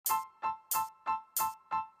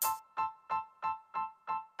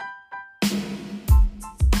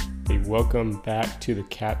welcome back to the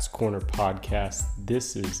Cat's Corner podcast.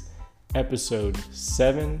 This is episode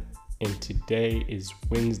 7, and today is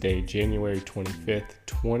Wednesday, January 25th,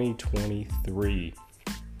 2023.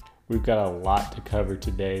 We've got a lot to cover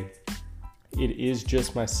today. It is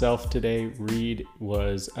just myself today. Reed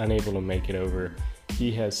was unable to make it over.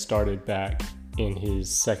 He has started back in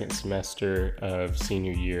his second semester of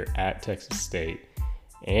senior year at Texas State.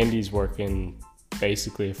 Andy's working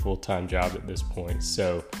basically a full-time job at this point,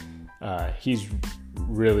 so he's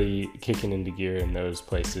really kicking into gear in those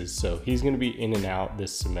places. So he's going to be in and out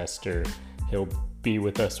this semester. He'll be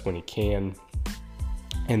with us when he can,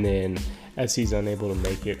 and then as he's unable to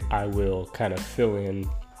make it, I will kind of fill in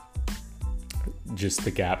just the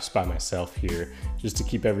gaps by myself here, just to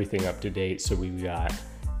keep everything up to date. So we've got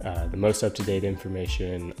the most up-to-date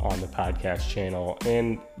information on the podcast channel,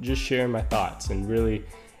 and just sharing my thoughts. And really,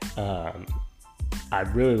 I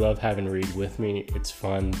really love having Reed with me. It's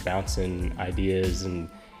fun bouncing ideas and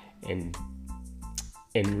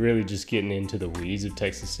really just getting into the weeds of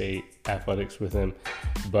Texas State athletics with him.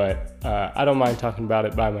 But I don't mind talking about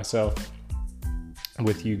it by myself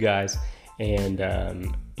with you guys. And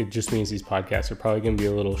it just means these podcasts are probably going to be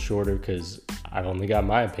a little shorter because I've only got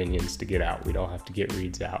my opinions to get out. We don't have to get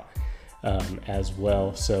Reed's out as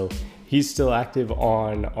well. So he's still active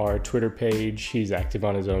on our Twitter page. He's active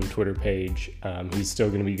on his own Twitter page. He's still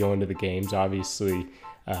going to be going to the games. Obviously,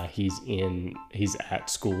 he's at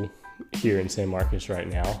school here in San Marcos right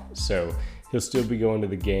now, so he'll still be going to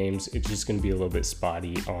the games. It's just going to be a little bit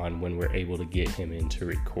spotty on when we're able to get him in to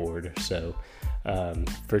record. So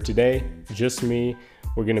for today, just me.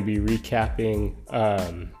 We're going to be recapping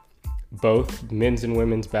both men's and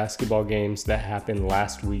women's basketball games that happened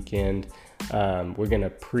last weekend. We're going to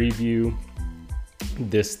preview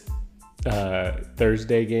this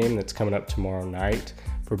Thursday game that's coming up tomorrow night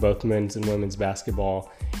for both men's and women's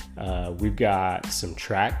basketball. We've got some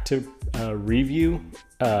track to review,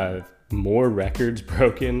 more records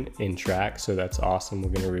broken in track, so that's awesome. We're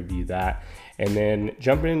going to review that, and then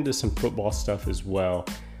jumping into some football stuff as well.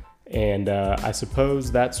 And I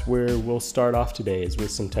suppose that's where we'll start off today, is with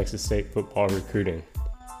some Texas State football recruiting.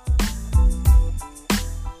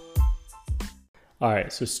 All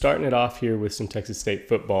right, so starting it off here with some Texas State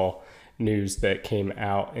football news that came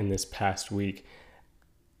out in this past week.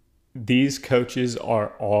 These coaches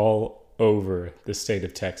are all over the state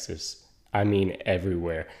of Texas. I mean,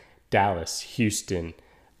 everywhere. Dallas, Houston,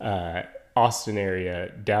 Austin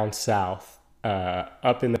area, down south,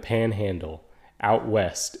 up in the Panhandle, out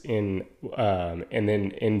west, and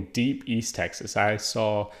then in deep East Texas. I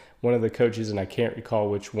saw one of the coaches, and I can't recall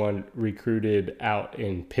which one, recruited out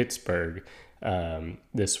in Pittsburgh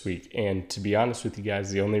this week. And to be honest with you guys,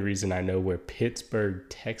 the only reason I know where Pittsburgh,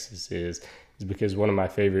 Texas is because one of my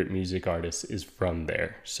favorite music artists is from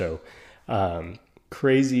there. So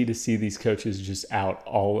crazy to see these coaches just out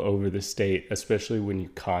all over the state, especially when you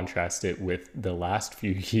contrast it with the last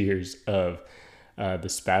few years of the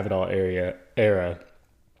Spav era.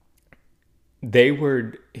 They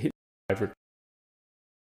were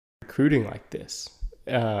recruiting like this.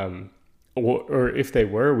 Or if they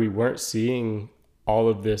were, we weren't seeing all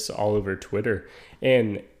of this all over Twitter.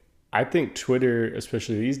 And I think Twitter,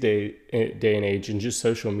 especially these day and age, and just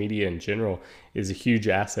social media in general, is a huge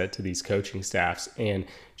asset to these coaching staffs. And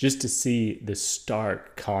just to see the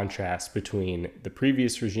stark contrast between the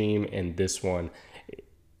previous regime and this one,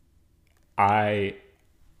 I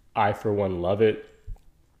for one love it.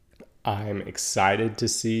 I'm excited to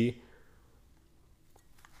see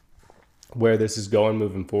where this is going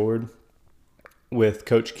moving forward with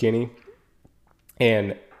Coach Ginne.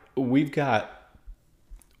 And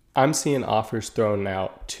I'm seeing offers thrown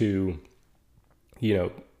out to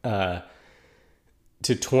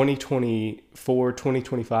 2024,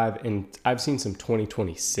 2025, and I've seen some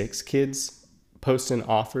 2026 kids posting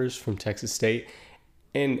offers from Texas State.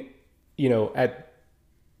 And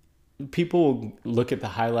people look at the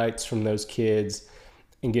highlights from those kids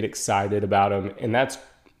and get excited about them, and that's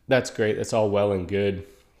great. That's all well and good.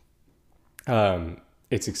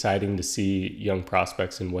 It's exciting to see young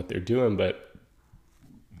prospects and what they're doing, but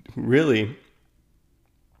really,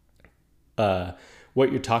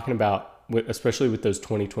 what you're talking about, especially with those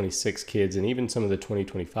 2026 kids and even some of the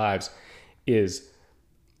 2025s, is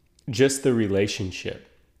just the relationship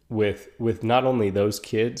with not only those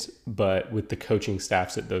kids, but with the coaching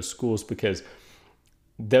staffs at those schools, because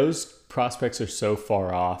those prospects are so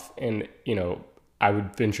far off. And, I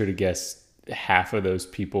would venture to guess half of those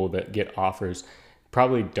people that get offers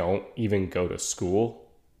probably don't even go to school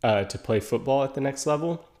to play football at the next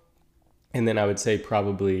level. And then I would say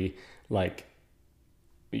probably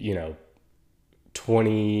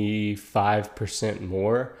 25%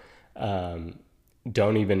 more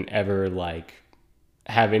don't even ever like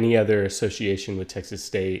have any other association with Texas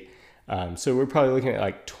State. So we're probably looking at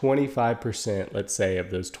like 25%, let's say,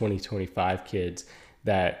 of those 2025 kids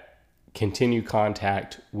that continue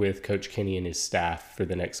contact with Coach Kenny and his staff for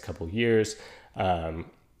the next couple of years.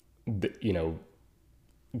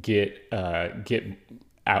 Get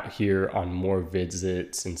out here on more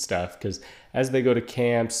visits and stuff, because as they go to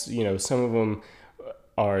camps, some of them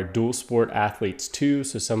are dual sport athletes too,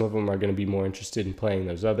 so some of them are going to be more interested in playing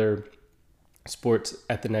those other sports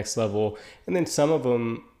at the next level, and then some of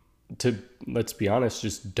them, let's be honest,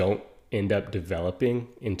 just don't end up developing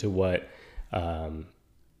into what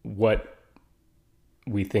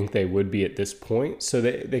we think they would be at this point. So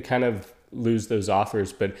they kind of lose those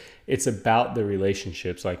offers, but it's about the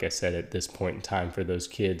relationships, like I said, at this point in time for those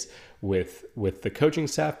kids with the coaching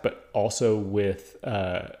staff, but also with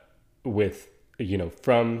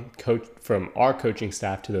from our coaching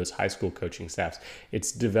staff to those high school coaching staffs.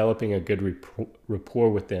 It's developing a good rapport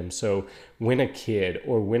with them. So when a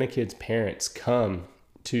kid's parents come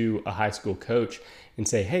to a high school coach and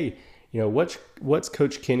say, hey, what's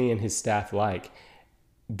Coach Kenny and his staff like?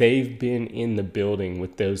 They've been in the building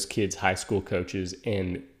with those kids' high school coaches,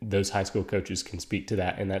 and those high school coaches can speak to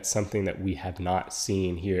that. And that's something that we have not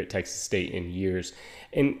seen here at Texas State in years.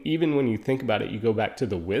 And even when you think about it, you go back to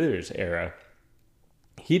the Withers era,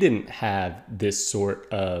 he didn't have this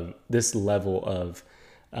level of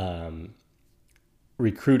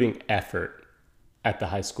recruiting effort at the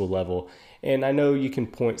high school level. And I know you can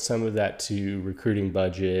point some of that to recruiting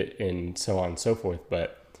budget and so on and so forth,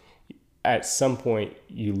 but at some point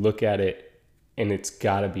you look at it and it's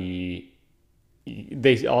got to be,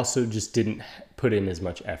 they also just didn't put in as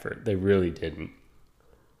much effort. They really didn't.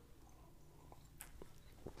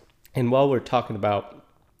 And while we're talking about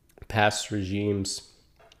past regimes,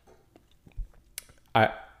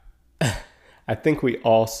 I think we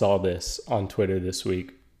all saw this on Twitter this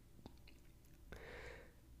week.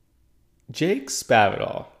 Jake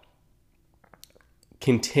Spavital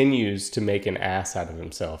continues to make an ass out of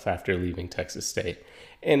himself after leaving Texas State.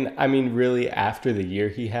 And I mean, really, after the year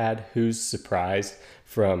he had, who's surprised?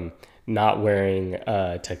 From not wearing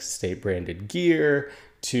Texas State branded gear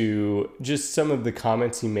to just some of the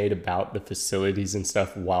comments he made about the facilities and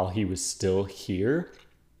stuff while he was still here.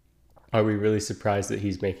 Are we really surprised that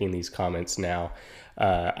he's making these comments now?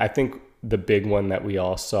 I think the big one that we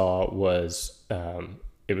all saw was,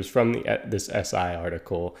 it was from this SI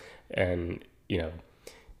article, and,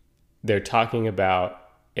 they're talking about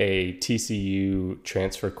a TCU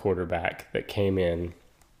transfer quarterback that came in.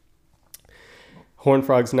 Horned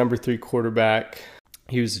Frogs number 3 quarterback.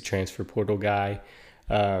 He was a transfer portal guy.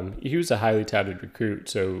 He was a highly touted recruit,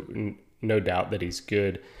 so no doubt that he's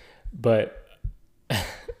good. But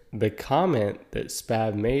the comment that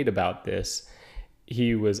Spav made about this,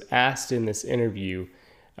 he was asked in this interview,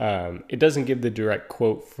 it doesn't give the direct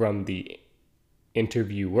quote from the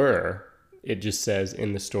interviewer. It just says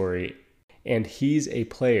in the story, and he's a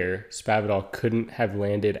player Spavital couldn't have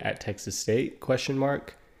landed at Texas State, ?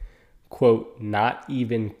 Quote, not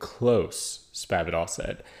even close, Spavital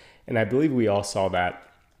said. And I believe we all saw that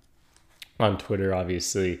on Twitter,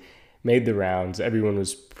 obviously. Made the rounds. Everyone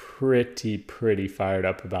was pretty fired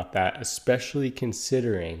up about that, especially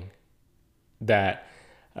considering that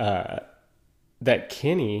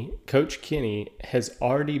Coach Kenny has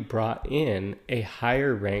already brought in a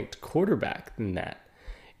higher ranked quarterback than that.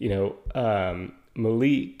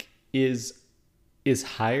 Malik is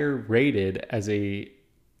higher rated as a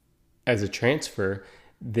transfer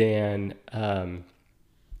than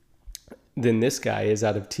this guy is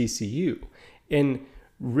out of TCU. And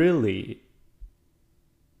really,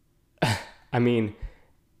 I mean,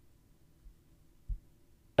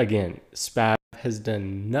 again, Spav has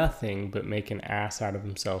done nothing but make an ass out of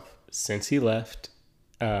himself since he left,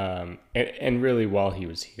 and really while he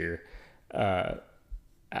was here.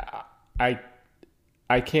 I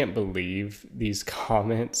can't believe these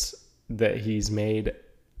comments that he's made.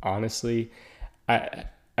 Honestly, I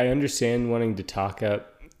understand wanting to talk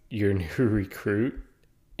up your new recruit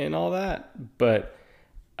and all that, but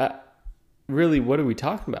really, what are we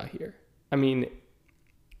talking about here? I mean,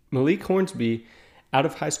 Malik Hornsby out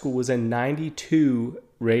of high school was a 92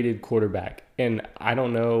 rated quarterback, and I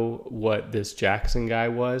don't know what this Jackson guy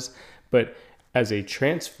was, but as a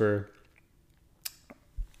transfer,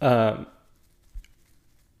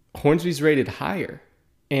 Hornsby's rated higher.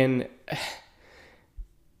 And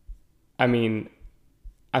I mean,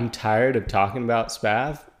 I'm tired of talking about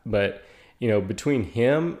Spav, but between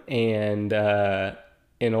him and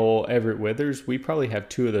old Everett Withers, we probably have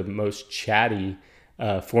two of the most chatty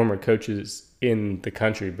former coaches in the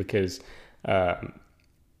country, because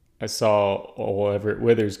I saw old Everett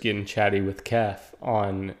Withers getting chatty with Kef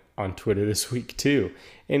on Twitter this week too.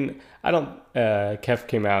 And Kef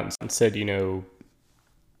came out and said,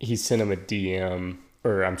 he sent him a DM,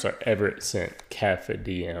 or I'm sorry, Everett sent Kef a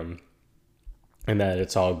DM, and that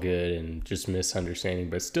it's all good and just misunderstanding.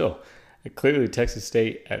 But still, clearly Texas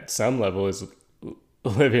State at some level is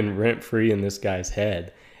living rent-free in this guy's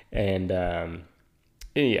head. And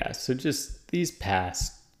yeah, so just these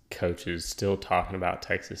past coaches still talking about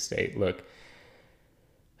Texas State. Look,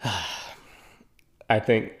 I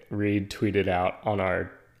think Reed tweeted out on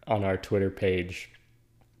our Twitter page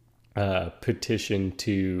petition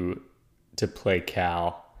to play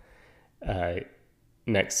Cal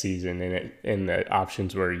next season, and the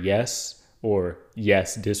options were yes or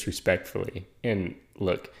yes disrespectfully. And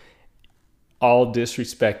look, all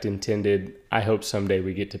disrespect intended. I hope someday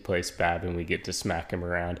we get to play Spav and we get to smack him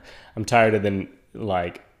around. I'm tired of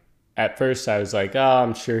at first I was like,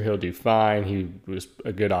 I'm sure he'll do fine. He was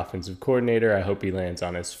a good offensive coordinator. I hope he lands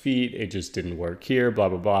on his feet. It just didn't work here, blah,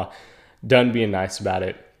 blah, blah. Done being nice about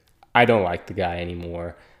it. I don't like the guy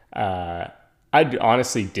anymore. I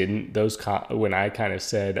honestly didn't. When I kind of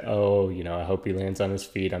said, I hope he lands on his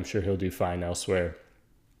feet, I'm sure he'll do fine elsewhere,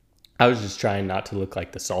 I was just trying not to look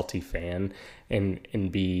like the salty fan and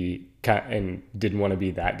didn't want to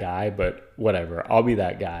be that guy, but whatever. I'll be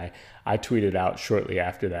that guy. I tweeted out shortly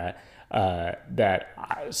after that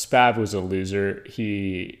Spav was a loser.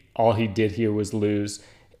 All he did here was lose,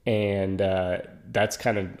 and that's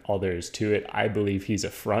kind of all there is to it. I believe he's a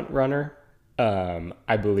front runner.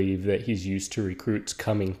 I believe that he's used to recruits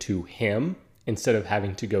coming to him instead of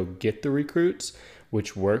having to go get the recruits,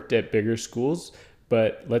 which worked at bigger schools.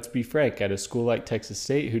 But let's be frank, at a school like Texas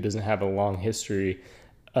State, who doesn't have a long history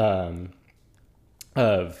of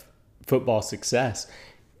football success,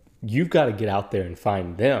 you've got to get out there and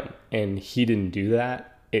find them. And he didn't do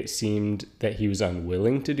that. It seemed that he was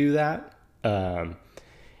unwilling to do that. And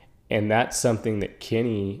that's something that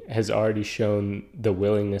Kenny has already shown the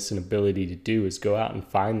willingness and ability to do, is go out and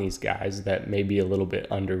find these guys that may be a little bit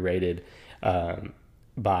underrated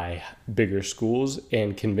by bigger schools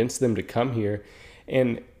and convince them to come here.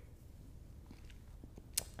 And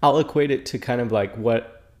I'll equate it to kind of like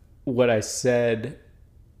what I said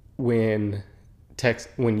when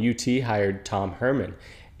UT hired Tom Herman.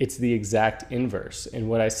 It's the exact inverse. And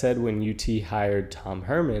what I said when UT hired Tom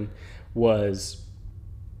Herman was,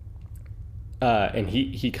 and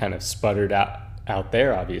he kind of sputtered out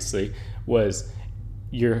there, obviously, was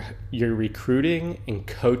you're recruiting and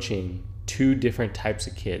coaching two different types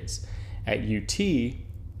of kids. At UT,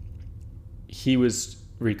 he was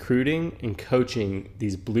recruiting and coaching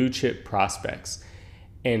these blue chip prospects,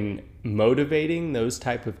 and motivating those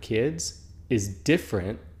type of kids is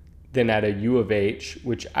different than at a U of H,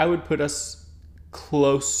 which I would put us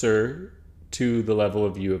closer to the level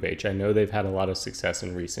of U of H. I know they've had a lot of success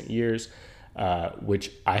in recent years,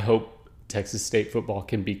 which I hope Texas State football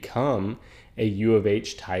can become a U of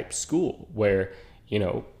H type school where,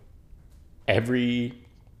 every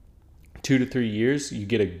 2 to 3 years you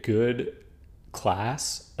get a good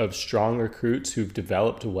class of strong recruits who've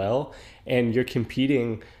developed well, and you're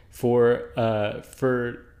competing for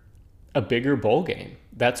a bigger bowl game.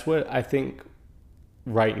 That's what I think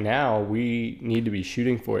right now we need to be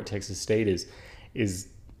shooting for at Texas State, is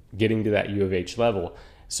getting to that U of H level.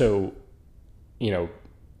 So,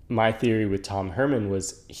 my theory with Tom Herman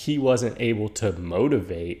was he wasn't able to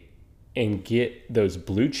motivate and get those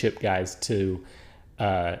blue chip guys to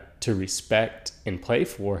respect and play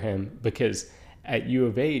for him, because at U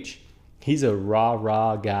of H, he's a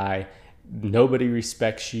raw guy. Nobody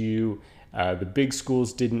respects you. The big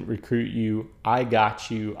schools didn't recruit you. I got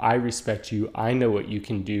you. I respect you. I know what you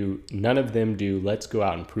can do. None of them do. Let's go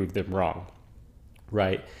out and prove them wrong.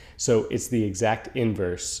 Right? So it's the exact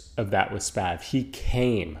inverse of that with Spav. He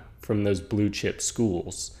came from those blue chip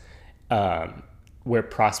schools where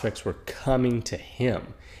prospects were coming to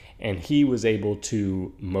him, and he was able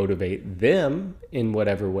to motivate them in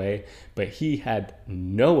whatever way, but he had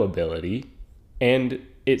no ability, and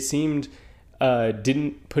it seemed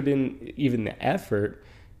didn't put in even the effort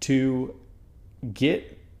to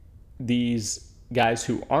get these guys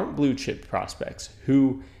who aren't blue chip prospects,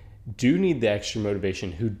 who do need the extra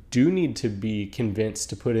motivation, who do need to be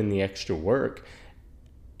convinced to put in the extra work.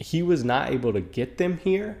 He was not able to get them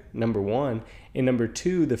here, number one. And number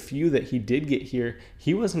two, the few that he did get here,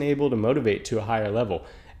 he wasn't able to motivate to a higher level.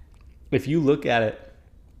 If you look at it,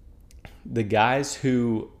 the guys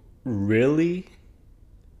who really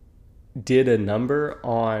did a number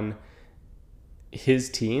on his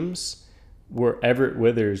teams were Everett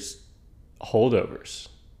Withers holdovers.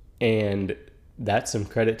 And that's some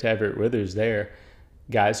credit to Everett Withers there.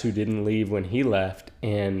 Guys who didn't leave when he left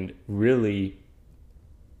and really,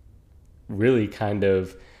 really kind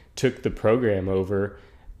of took the program over.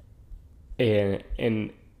 And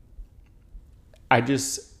I'm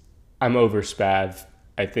over Spav.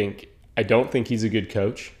 I don't think he's a good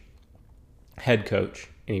coach. Head coach,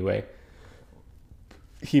 anyway.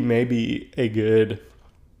 He may be a good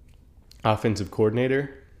offensive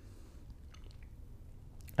coordinator.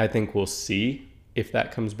 I think we'll see if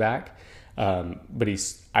that comes back. But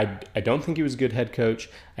I don't think he was a good head coach.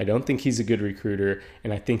 I don't think he's a good recruiter.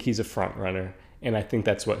 And I think he's a front runner. And I think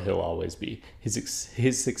that's what he'll always be.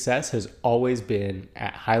 His success has always been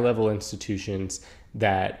at high-level institutions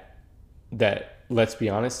that let's be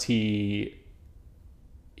honest, he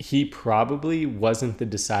probably wasn't the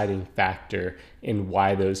deciding factor in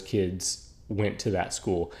why those kids went to that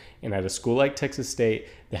school. And at a school like Texas State,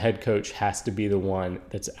 the head coach has to be the one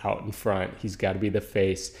that's out in front. He's got to be the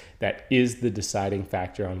face that is the deciding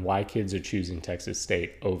factor on why kids are choosing Texas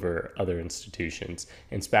State over other institutions.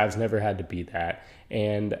 And Spav's never had to be that.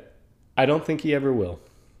 And I don't think he ever will.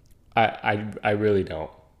 I really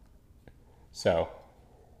don't. So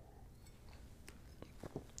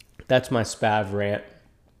that's my Spav rant.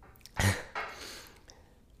 It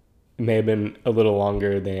may have been a little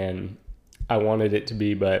longer than I wanted it to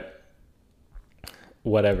be, but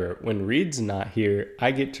whatever. When Reed's not here,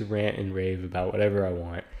 I get to rant and rave about whatever I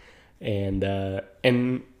want. And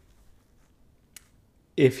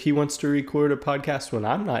if he wants to record a podcast when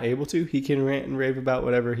I'm not able to, he can rant and rave about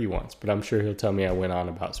whatever he wants. But I'm sure he'll tell me I went on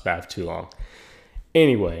about Spav too long.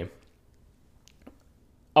 Anyway,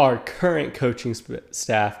 our current coaching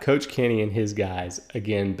staff, Coach Kenny and his guys,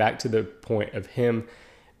 again, back to the point of him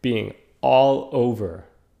being all over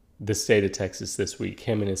the state of Texas this week,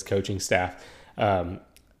 him and his coaching staff.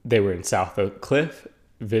 They were in South Oak Cliff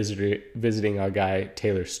visiting our guy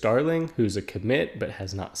Taylor Starling, who's a commit but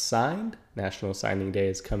has not signed. National Signing Day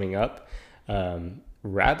is coming up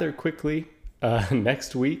rather quickly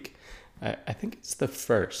next week. I think it's the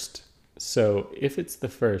 1st. So if it's the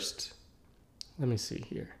 1st, let me see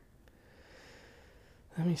here.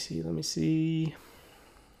 Let me see.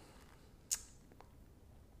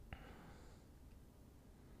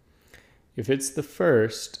 If it's the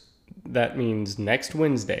 1st, that means next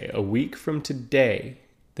Wednesday, a week from today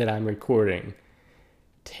that I'm recording,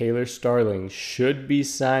 Taylor Starling should be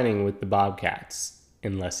signing with the Bobcats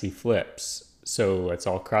unless he flips. So let's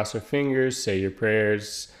all cross our fingers, say your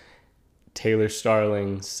prayers. Taylor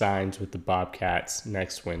Starling signs with the Bobcats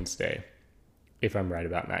next Wednesday, if I'm right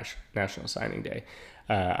about National Signing Day.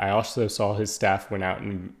 I also saw his staff went out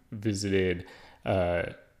and visited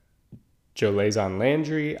Jolazon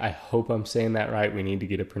Landry. I hope I'm saying that right. We need to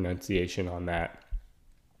get a pronunciation on that.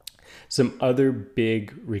 Some other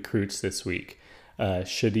big recruits this week.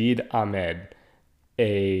 Shadid Ahmed,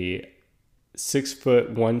 a 6',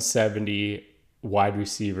 170 wide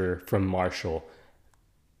receiver from Marshall.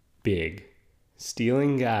 Big.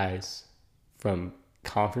 Stealing guys from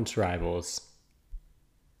conference rivals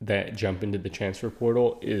that jump into the transfer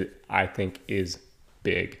portal, I think, is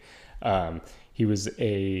big. He was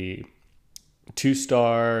a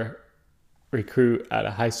 2-star recruit out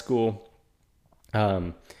of high school.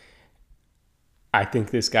 I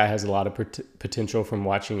think this guy has a lot of potential from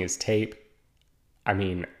watching his tape. I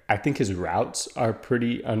mean, I think his routes are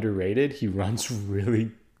pretty underrated. He runs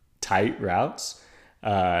really tight routes.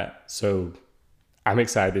 So I'm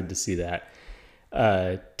excited to see that.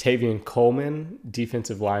 Tavian Coleman,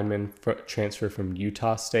 defensive lineman, transfer from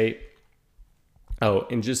Utah State. Oh,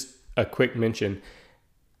 and just a quick mention.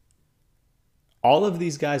 All of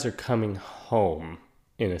these guys are coming home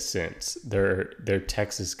in a sense. They're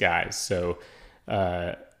Texas guys. So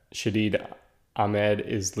Shadid Ahmed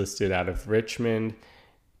is listed out of Richmond.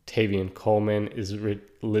 Tavian Coleman is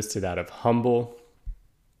listed out of Humble.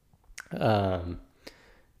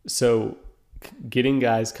 So getting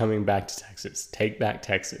guys coming back to Texas, take back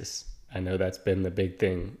Texas. I know that's been the big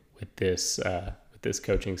thing with this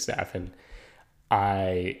coaching staff, and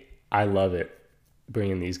I love it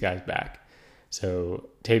bringing these guys back. So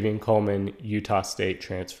Tavian Coleman, Utah State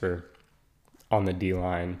transfer on the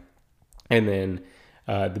D-line. And then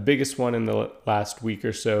the biggest one in the last week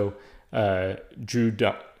or so,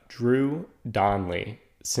 Drew Donley,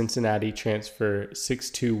 Cincinnati transfer,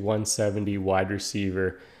 6'2", 170 wide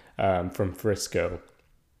receiver from Frisco.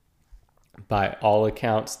 By all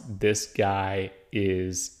accounts, this guy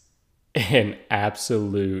is an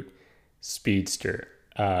absolute speedster.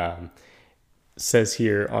 Says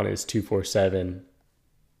here on his 247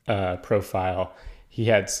 profile, he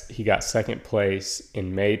got second place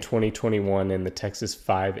in May 2021 in the Texas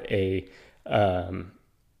 5A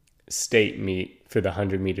state meet for the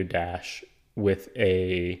 100-meter dash with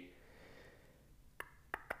a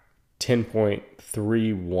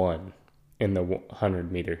 10.31 in the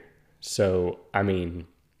 100-meter. So, I mean,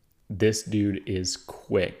 this dude is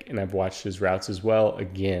quick, and I've watched his routes as well.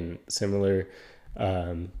 Again, similar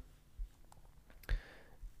to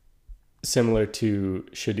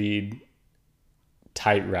Shadid,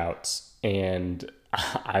 tight routes, and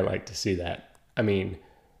I like to see that. I mean,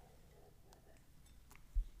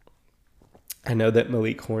 I know that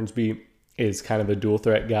Malik Hornsby is kind of a dual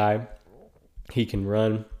threat guy. He can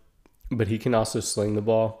run, but he can also sling the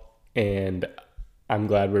ball, and I'm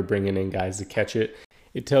glad we're bringing in guys to catch it.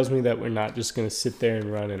 It tells me that we're not just going to sit there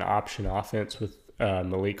and run an option offense with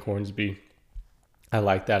Malik Hornsby. I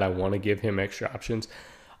like that. I want to give him extra options.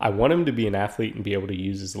 I want him to be an athlete and be able to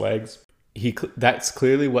use his legs. That's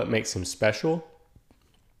clearly what makes him special,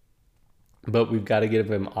 but we've got to give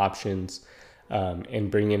him options,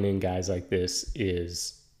 and bringing in guys like this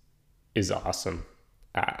is awesome.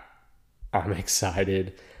 I'm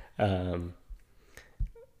excited. I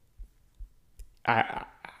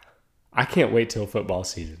can't wait till football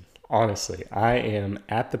season. Honestly, I am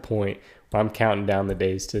at the point where I'm counting down the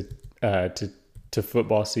days to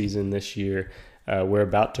football season this year. We're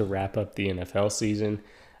about to wrap up the NFL season,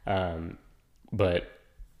 but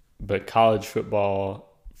college football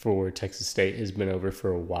for Texas State has been over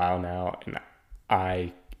for a while now, and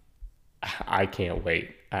I can't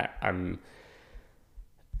wait.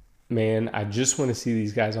 Man, I just want to see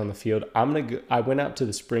these guys on the field. I went out to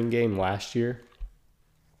the spring game last year.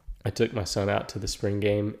 I took my son out to the spring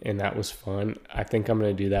game, and that was fun. I think I'm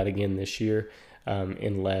going to do that again this year,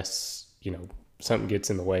 unless, something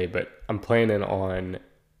gets in the way. But I'm planning on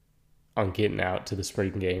getting out to the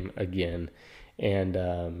spring game again. And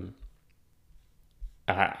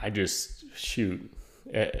I just,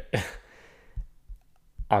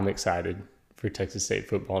 I'm excited for Texas State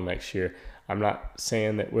football next year. I'm not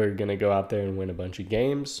saying that we're going to go out there and win a bunch of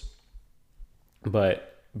games,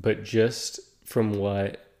 but just from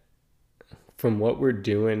what we're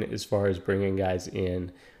doing as far as bringing guys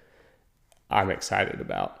in, I'm excited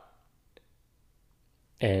about.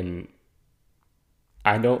 And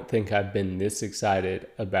I don't think I've been this excited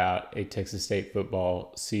about a Texas State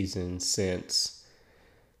football season since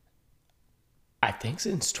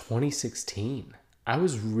 2016. I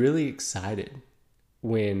was really excited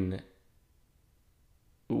when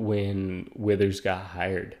Withers got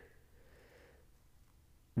hired.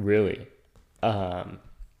 Really. I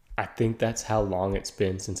think that's how long it's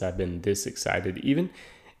been since I've been this excited. Even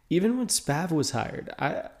when Spav was hired,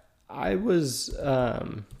 I was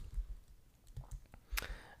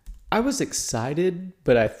excited,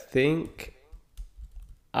 but I think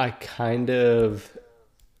I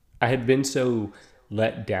had been so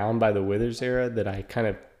let down by the Withers era that I kind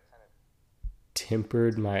of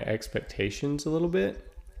tempered my expectations a little bit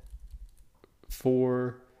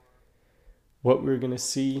for what we were going to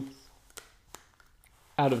see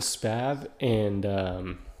out of Spav. And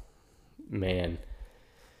man,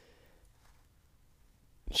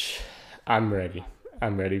 I'm ready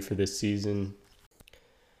for this season.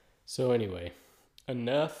 So anyway,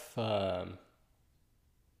 enough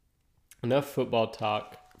football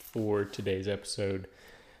talk for today's episode.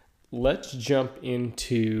 Let's jump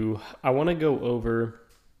into, I want to go over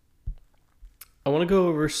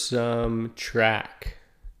some track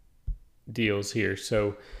deals here.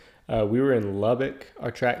 So we were in Lubbock.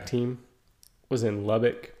 Our track team was in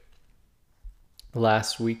Lubbock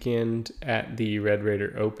last weekend at the Red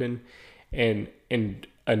Raider Open, and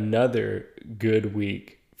another good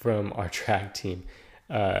week from our track team.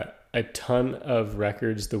 A ton of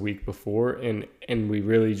records the week before, and we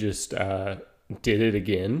really just did it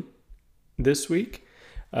again this week.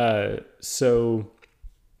 So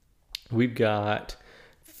we've got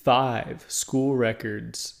 5 school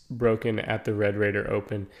records broken at the Red Raider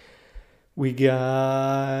Open. We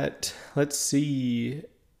got, let's see,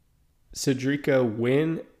 Cedrica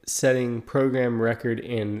Wynn setting program record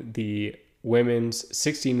in the women's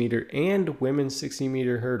 60 meter and women's 60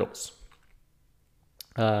 meter hurdles.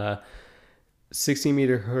 60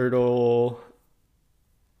 meter hurdle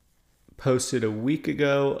posted a week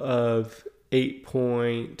ago of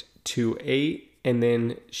 8.28, and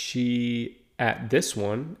then she, at this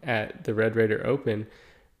one, at the Red Raider Open,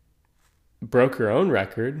 broke her own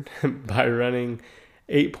record by running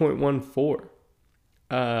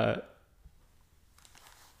 8.14.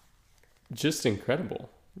 Just incredible,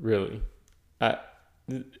 really.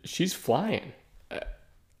 She's flying.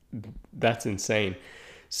 That's insane.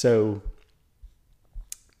 So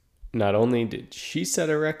not only did she set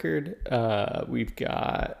a record, we've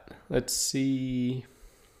got, let's see,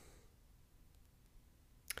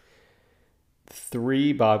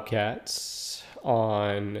 3 Bobcats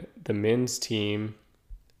on the men's team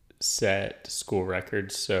set school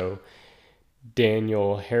records. So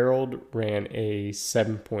Daniel Harold ran a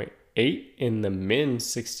 7.8 in the men's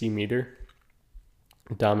 60 meter.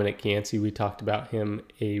 Dominic Yancey, we talked about him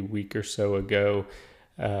a week or so ago.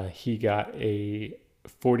 He got a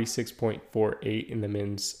 46.48 in the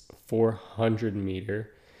men's 400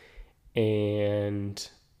 meter. And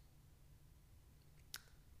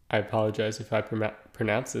I apologize if I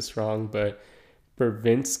pronounce this wrong, but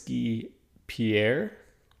Bervinsky Pierre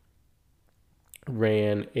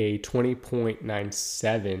ran a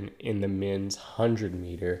 20.97 in the men's 100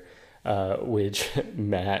 meter, which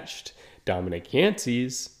matched Dominic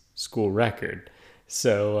Yancey's school record.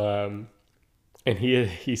 So, and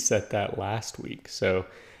he set that last week. So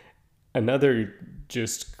another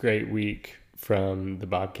just great week from the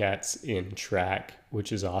Bobcats in track,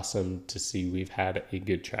 which is awesome to see. We've had a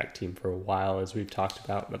good track team for a while, as we've talked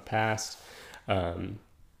about in the past.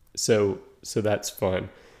 So that's fun.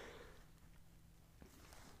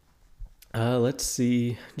 Let's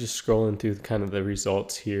see, just scrolling through kind of the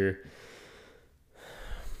results here.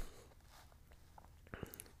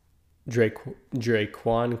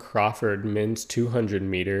 Draquan Crawford, men's 200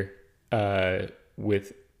 meter,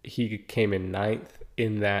 he came in 9th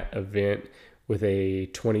in that event with a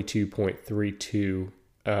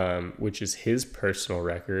 22.32, which is his personal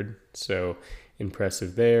record. So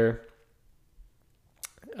impressive there.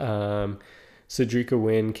 Cedrica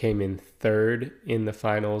Wynn came in 3rd in the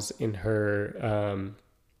finals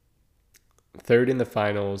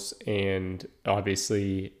and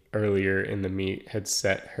obviously earlier in the meet had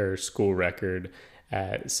set her school record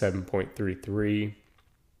at 7.33.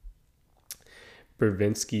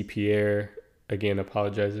 Bervinsky Pierre, again,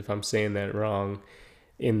 apologize if I'm saying that wrong.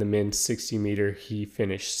 In the men's 60 meter, he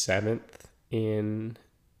finished 7th in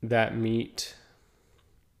that meet.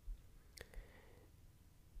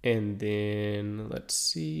 And then let's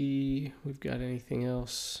see, we've got anything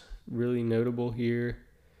else really notable here?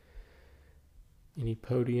 Any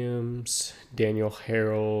podiums? Daniel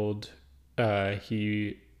Harold,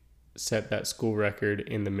 he set that school record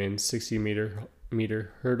in the men's 60 meter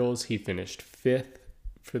hurdles. He finished 5th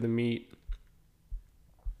for the meet.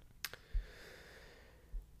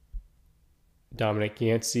 Dominic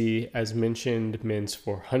Yancey, as mentioned, men's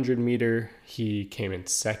 400 meter, he came in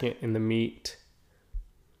 2nd in the meet.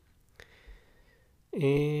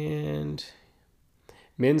 And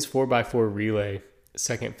men's 4x4 relay,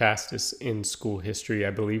 2nd fastest in school history.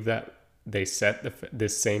 I believe that they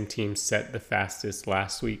this same team set the fastest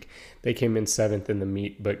last week. They came in 7th in the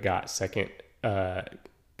meet, but got the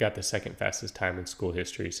 2nd fastest time in school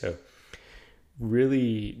history. So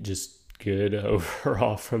really just good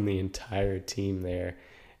overall from the entire team there.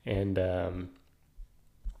 And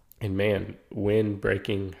man, Wynn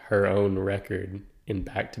breaking her own record in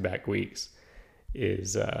back-to-back weeks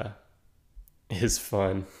is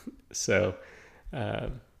fun. So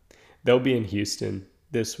they'll be in Houston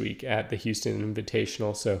this week at the Houston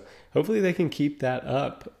Invitational. So hopefully they can keep that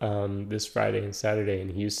up this Friday and Saturday in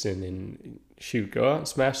Houston, and go out and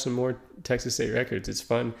smash some more Texas State records. It's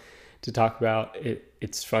fun to talk about.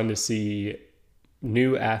 It's fun to see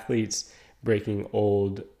new athletes breaking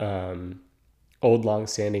old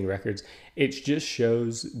long-standing records. It just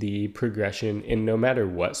shows the progression, and no matter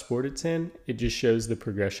what sport it's in, it just shows the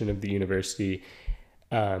progression of the university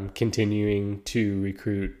continuing to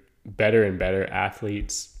recruit better and better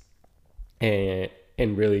athletes and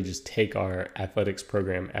really just take our athletics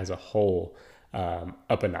program as a whole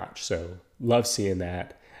up a notch. So love seeing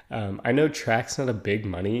that. I know track's not a big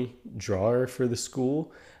money drawer for the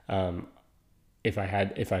school. If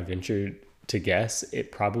I ventured to guess,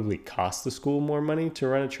 it probably costs the school more money to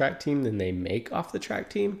run a track team than they make off the track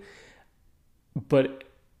team. But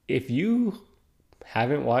if you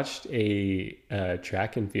haven't watched a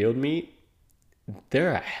track and field meet,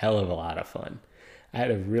 they're a hell of a lot of fun. I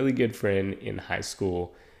had a really good friend in high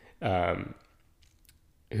school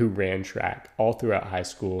who ran track all throughout high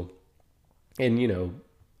school. And,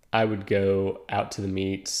 I would go out to the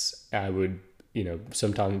meets. I would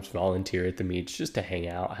sometimes volunteer at the meets just to hang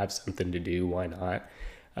out, have something to do. Why not?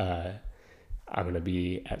 I'm going to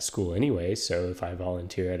be at school anyway, so if I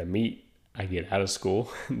volunteer at a meet, I get out of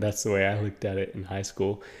school. That's the way I looked at it in high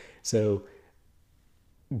school. So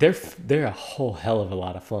they're a whole hell of a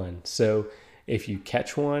lot of fun. So if you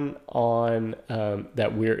catch one on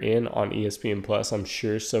that we're in on ESPN Plus, I'm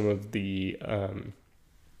sure some of the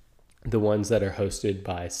the ones that are hosted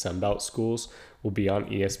by Sunbelt schools will be on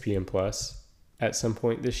ESPN Plus at some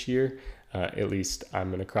point this year. At least I'm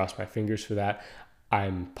going to cross my fingers for that.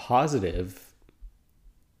 I'm positive,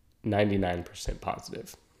 99%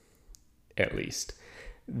 positive, at least,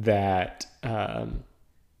 that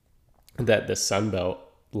that the Sunbelt,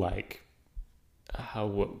 like,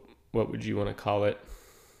 what would you want to call it?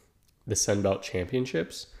 The Sunbelt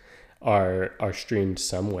Championships are streamed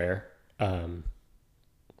somewhere.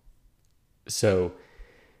 So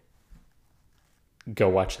go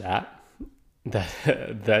watch that.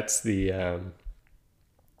 That's the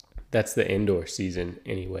indoor season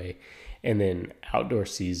anyway, and then outdoor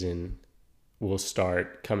season will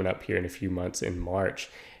start coming up here in a few months in March,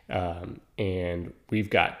 and we've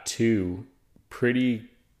got two pretty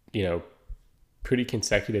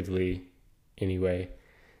consecutively anyway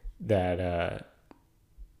that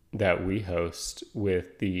we host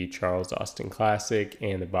with the Charles Austin Classic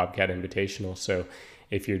and the Bobcat Invitational. So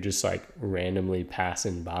if you're just like randomly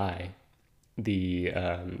passing by the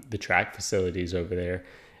track facilities over there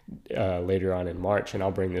later on in March, and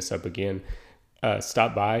I'll bring this up again,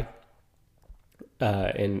 stop by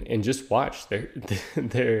and just watch. They're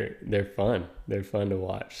fun. They're fun to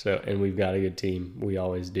watch. So, and we've got a good team. We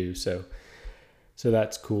always do. So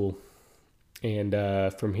that's cool. And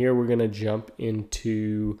from here, we're going to jump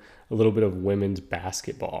into a little bit of women's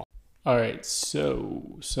basketball. All right,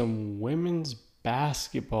 so some women's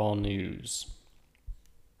basketball news.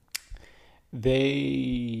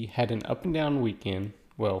 They had an up and down weekend.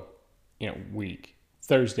 Well,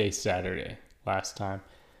 Thursday, Saturday last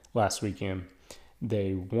weekend.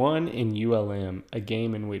 They won in ULM, a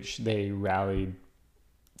game in which they rallied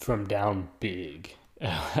from down big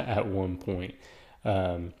at one point.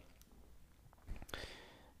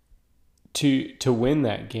 To win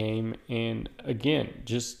that game, and again,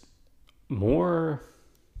 just more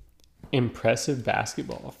impressive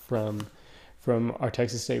basketball from our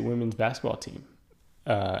Texas State women's basketball team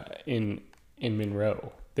in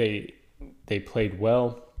Monroe. They played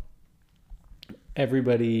well.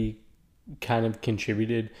 Everybody kind of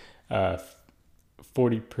contributed.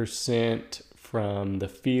 40% from the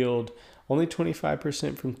field, only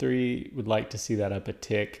 25% from three. Would like to see that up a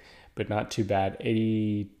tick, but not too bad.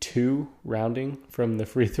 82 rounding from the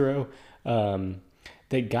free throw.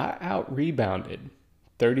 They got out rebounded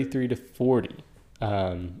 33-40,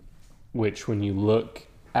 which when you look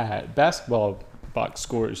at basketball box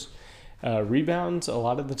scores, rebounds a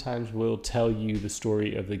lot of the times will tell you the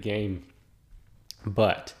story of the game,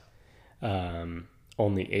 but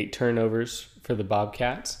only 8 turnovers for the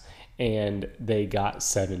Bobcats, and they got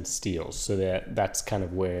 7 steals. So that's kind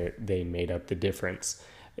of where they made up the difference,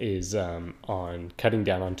 is on cutting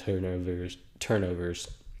down on turnovers,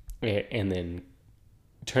 and then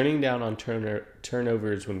turning down on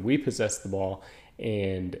turnovers when we possess the ball,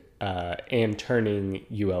 and turning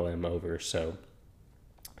ULM over. So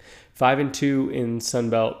 5-2 in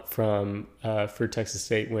Sunbelt for Texas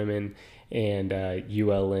State women, and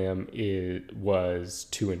ULM was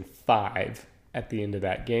 2-5 at the end of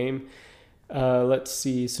that game. Let's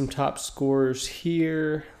see some top scores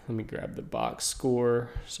here. Let me grab the box score.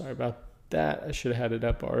 Sorry about that. I should have had it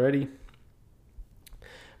up already.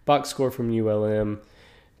 Box score from ULM.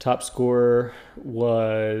 Top scorer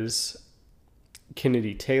was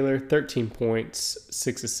Kennedy Taylor, 13 points,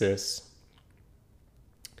 6 assists,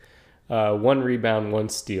 1 rebound, 1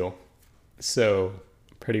 steal. So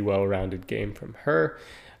pretty well-rounded game from her.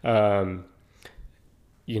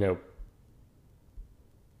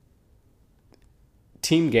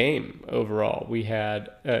 Team game overall. We had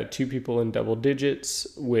 2 people in double digits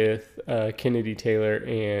with Kennedy Taylor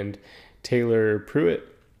and Taylor Pruitt,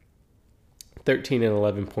 13 and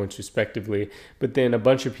 11 points respectively, but then a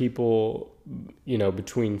bunch of people,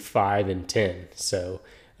 between 5 and 10. So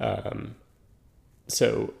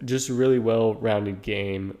just a really well-rounded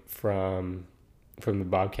game from the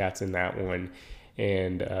Bobcats in that one,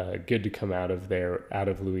 and good to come out of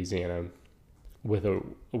Louisiana with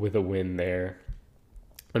a win there.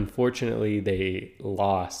 Unfortunately, they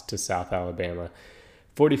lost to South Alabama,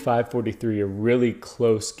 45-43, a really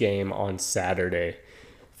close game on Saturday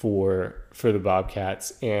for the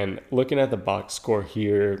Bobcats. And looking at the box score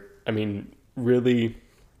here, I mean, really,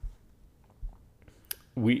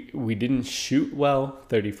 we didn't shoot well,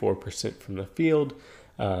 34% from the field,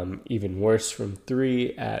 even worse from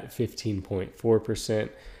 3 at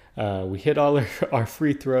 15.4%. We hit all our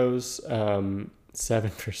free throws, 7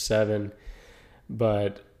 for 7,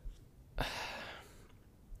 but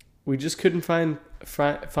we just couldn't find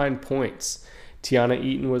points. Tiana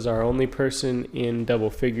Eaton was our only person in double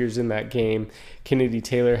figures in that game. Kennedy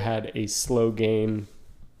Taylor had a slow game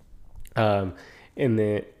And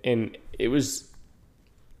it was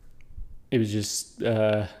just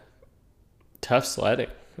tough sledding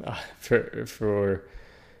for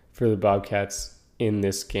the Bobcats in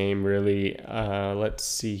this game, really. Let's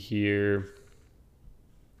see here.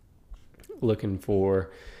 Looking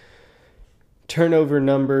for turnover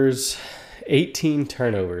numbers. 18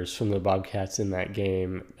 turnovers from the Bobcats in that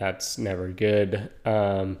game. That's never good.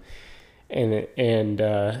 And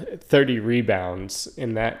 30 rebounds,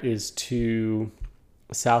 and that is to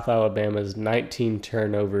South Alabama's 19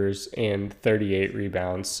 turnovers and 38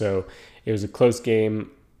 rebounds. So it was a close game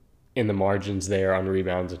in the margins there on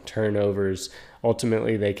rebounds and turnovers.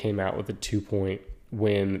 Ultimately, they came out with a 2-point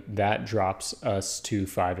win. That drops us to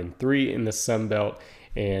 5-3 in the Sun Belt,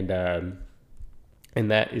 and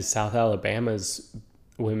that is South Alabama's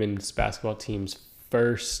women's basketball team's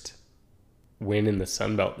first win in the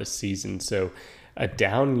Sun Belt this season. So a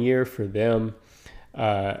down year for them.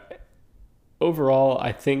 Overall,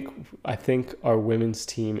 I think our women's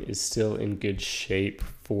team is still in good shape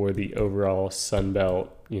for the overall Sun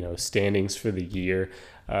Belt, standings for the year.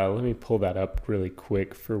 Let me pull that up really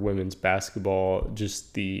quick for women's basketball.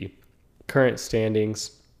 Just the current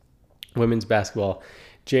standings. Women's basketball,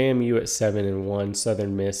 JMU at 7-1,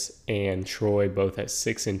 Southern Miss and Troy both at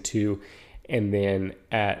 6-2, and then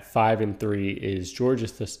at 5-3 is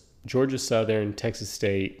Georgia Southern, Texas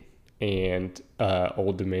State, and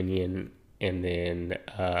Old Dominion, and then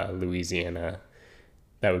Louisiana.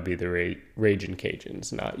 That would be the Ragin'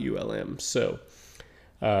 Cajuns, not ULM. So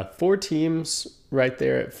 4 teams right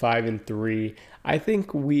there at 5-3. I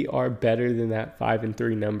think we are better than that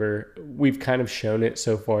 5-3 number. We've kind of shown it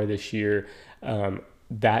so far this year.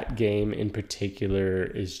 That game in particular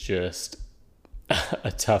is just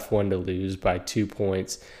a tough one to lose by 2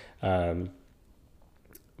 points.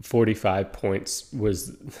 45 points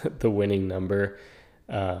was the winning number.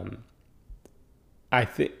 I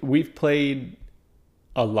think we've played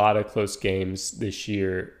a lot of close games this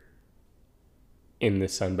year in the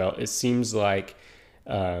Sun Belt. It seems like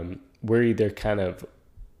we're either kind of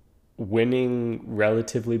winning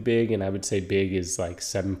relatively big, and I would say big is like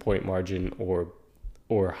 7-point margin or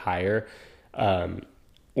higher,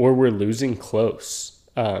 or we're losing close.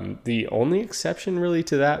 The only exception really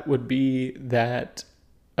to that would be that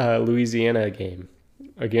Louisiana game.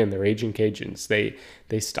 Again, the Ragin' Cajuns,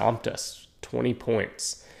 they stomped us 20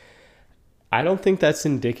 points. I don't think that's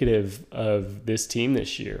indicative of this team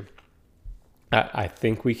this year. I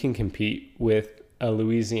think we can compete with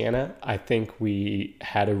Louisiana. I think we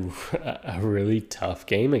had a really tough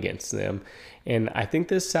game against them. And I think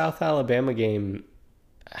this South Alabama game,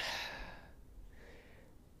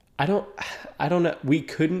 I don't know. We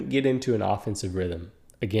couldn't get into an offensive rhythm.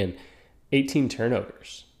 Again, 18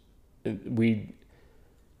 turnovers. We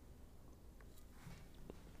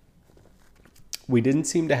didn't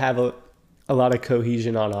seem to have a lot of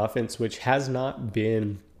cohesion on offense, which has not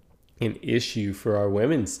been an issue for our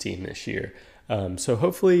women's team this year. So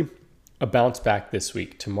hopefully a bounce back this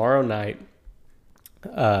week. Tomorrow night,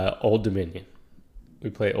 Old Dominion. We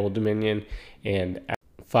play Old Dominion and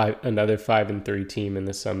another 5-3 team in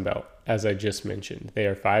the Sun Belt. As I just mentioned, they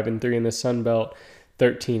are 5-3 in the Sun Belt,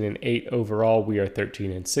 13-8 overall. We are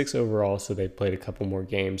 13-6 overall, so they played a couple more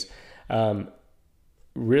games.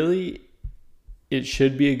 Really, it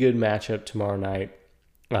should be a good matchup tomorrow night.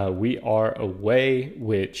 We are away,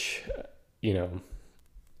 which,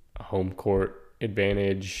 home court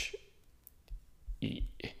advantage.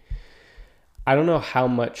 I don't know how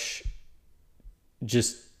much,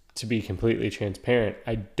 just to be completely transparent,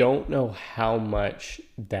 I don't know how much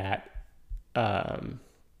that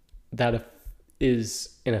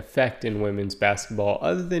is an effect in women's basketball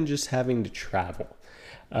other than just having to travel.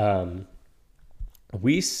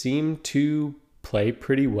 We seem to play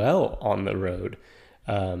pretty well on the road.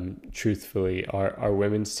 Truthfully, our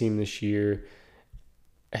women's team this year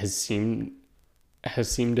has seemed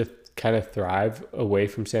to kind of thrive away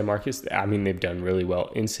from San Marcos. I mean, they've done really well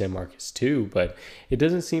in San Marcos too, but it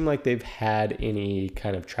doesn't seem like they've had any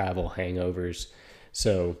kind of travel hangovers.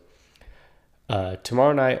 So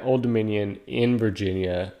tomorrow night, Old Dominion in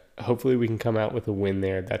Virginia. Hopefully we can come out with a win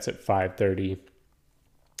there. That's at 5:30.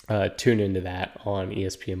 Tune into that on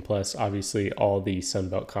ESPN Plus. Obviously, all the Sun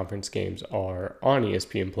Belt Conference games are on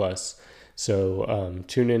ESPN Plus. So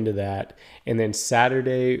tune into that. And then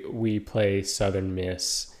Saturday, we play Southern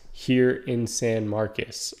Miss here in San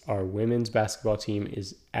Marcos. Our women's basketball team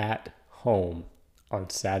is at home on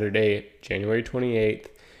Saturday, January 28th,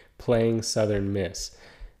 playing Southern Miss.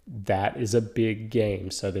 That is a big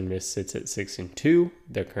game. Southern Miss sits at 6-2.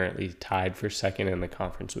 They're currently tied for second in the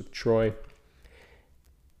conference with Troy.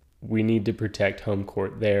 We need to protect home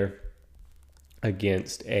court there.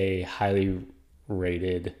 against a highly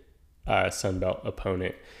rated Sun Belt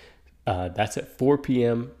opponent. That's at 4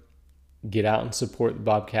 p.m. Get out and support the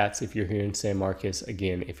Bobcats if you're here in San Marcos.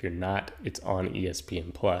 Again, if you're not, it's on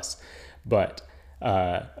ESPN Plus. But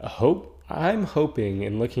I'm hoping,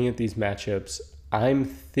 and looking at these matchups, I'm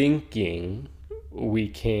thinking we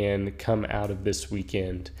can come out of this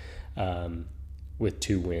weekend with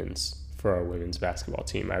 2 wins for our women's basketball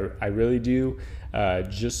team. I really do.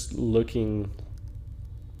 Just looking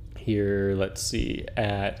here, let's see,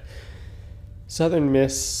 at Southern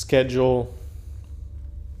Miss schedule.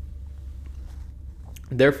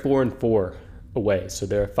 They're 4-4 away, so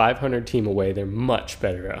they're a 500 team away. They're much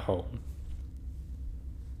better at home.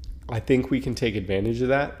 I think we can take advantage of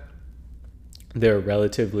that. They're a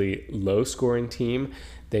relatively low-scoring team.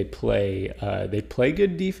 They play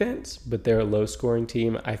good defense, but they're a low-scoring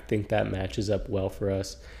team. I think that matches up well for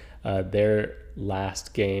us. Their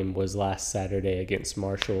last game was last Saturday against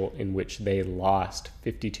Marshall, in which they lost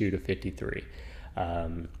 52-53.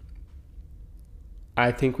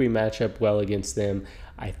 I think we match up well against them.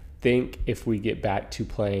 I think if we get back to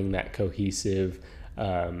playing that cohesive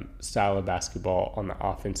style of basketball on the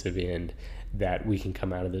offensive end, that we can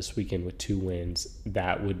come out of this weekend with 2 wins.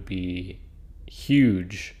 That would be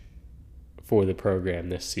huge for the program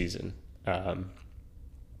this season.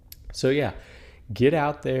 So yeah, get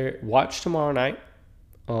out there, watch tomorrow night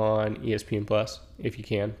on ESPN Plus if you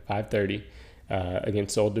can, 5:30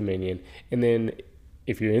 against Old Dominion, and then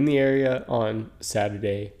if you're in the area on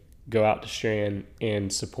Saturday, go out to Strand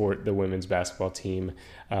and support the women's basketball team.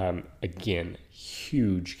 Again,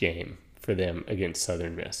 huge game for them against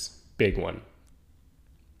Southern Miss. Big one.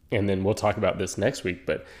 And then we'll talk about this next week,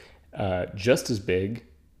 but just as big,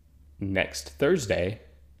 next Thursday,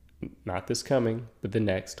 not this coming, but the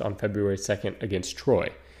next, on February 2nd against Troy.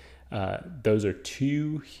 Those are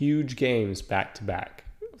 2 huge games back-to-back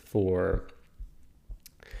for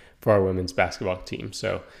our women's basketball team.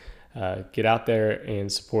 So get out there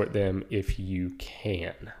and support them if you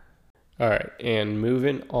can. All right, and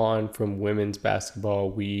moving on from women's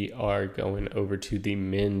basketball, we are going over to the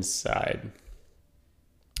men's side.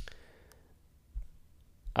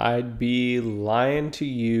 I'd be lying to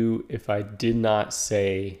you if I did not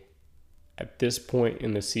say at this point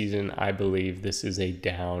in the season, I believe this is a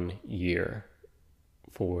down year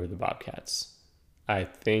for the Bobcats. I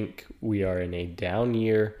think we are in a down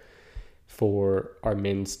year for our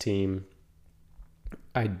men's team.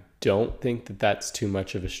 I don't think that that's too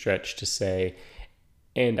much of a stretch to say.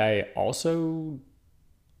 And I also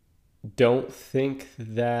don't think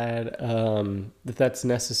that that's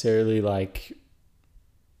necessarily like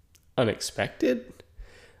unexpected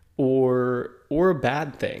or a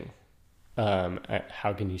bad thing.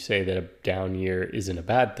 How can you say that a down year isn't a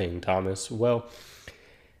bad thing, Thomas? Well,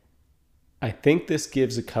 I think this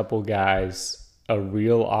gives a couple guys a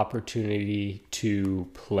real opportunity to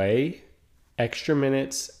play extra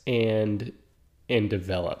minutes and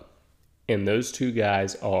develop. And those 2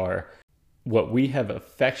 guys are what we have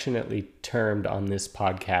affectionately termed on this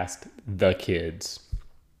podcast, the kids.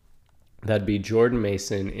 That'd be Jordan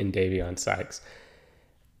Mason and Davion Sykes.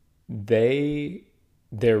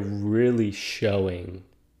 They're really showing,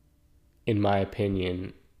 in my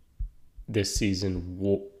opinion, this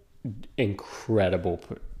season incredible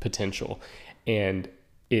potential. And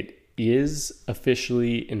it is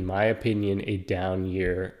officially, in my opinion, a down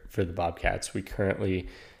year for the Bobcats. We currently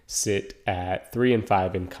sit at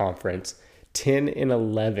 3-5 in conference,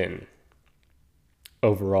 10-11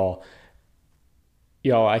 overall.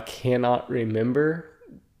 Y'all, I cannot remember.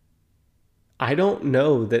 I don't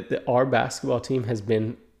know that our basketball team has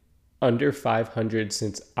been under 500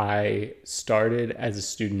 since I started as a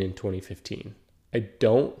student in 2015. I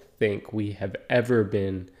don't think we have ever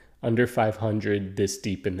been under 500 this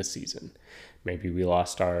deep in the season. Maybe we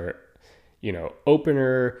lost our,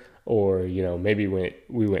 opener, or, maybe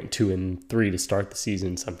we went 2-3 to start the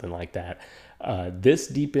season, something like that. This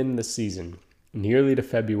deep in the season, nearly to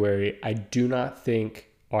February, I do not think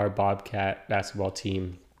our Bobcat basketball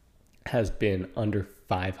team has been under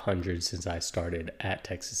 500 since I started at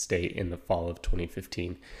Texas State in the fall of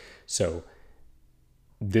 2015. So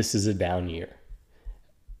this is a down year.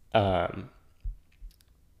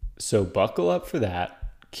 So buckle up for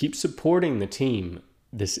that. Keep supporting the team.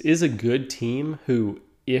 This is a good team who,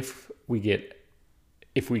 if we get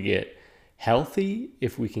healthy,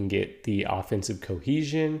 if we can get the offensive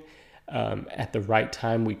cohesion at the right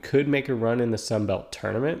time, we could make a run in the Sun Belt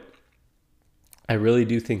tournament. I really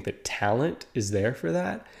do think that talent is there for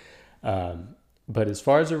that. But as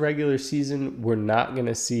far as a regular season, we're not going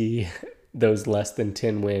to see those less than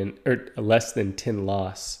 10 win or less than 10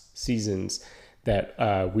 loss seasons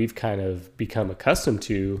that we've kind of become accustomed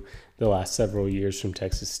to the last several years from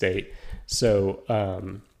Texas State. So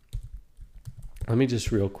let me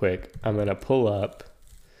just real quick, I'm going to pull up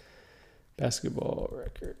basketball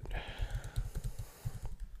record.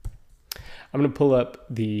 I'm going to pull up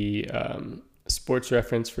the sports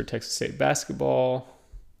reference for Texas State basketball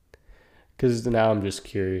because now I'm just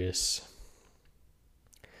curious.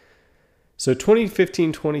 So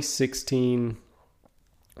 2015-2016,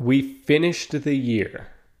 we finished the year.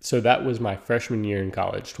 So that was my freshman year in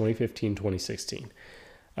college, 2015-2016.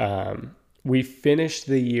 We finished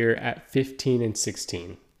the year at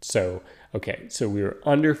 15-16. So, okay, so we were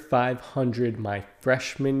under 500 my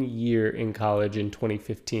freshman year in college in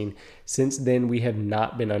 2015. Since then, we have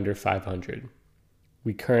not been under 500.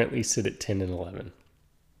 We currently sit at 10-11.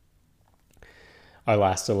 Our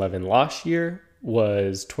last 11 loss year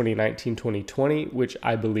was 2019-2020, which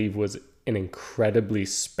I believe was an incredibly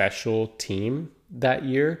special team that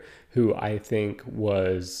year, who I think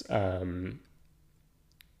was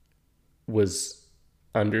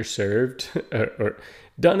underserved or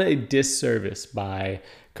done a disservice by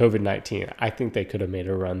COVID-19. I think they could have made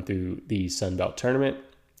a run through the Sun Belt tournament,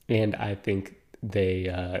 and I think they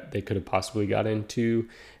could have possibly got into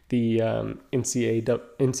the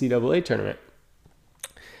NCAA tournament.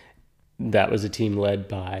 That was a team led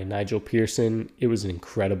by Nigel Pearson. It was an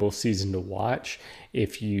incredible season to watch.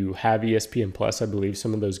 If you have ESPN Plus, I believe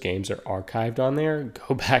some of those games are archived on there.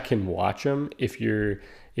 Go back and watch them. If you're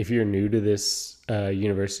new to this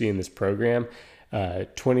university and this program,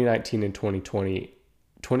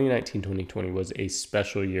 2019-2020 was a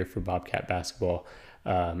special year for Bobcat basketball,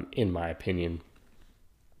 in my opinion.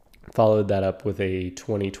 Followed that up with a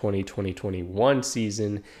 2020-2021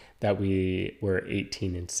 season that we were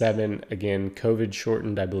 18-7. Again, COVID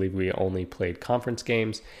shortened. I believe we only played conference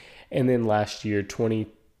games. And then last year,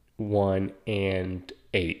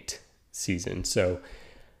 21-8 season. So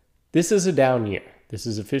this is a down year. This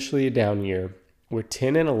is officially a down year. We're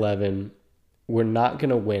 10-11. We're not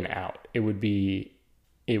going to win out. It would be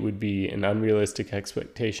an unrealistic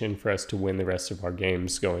expectation for us to win the rest of our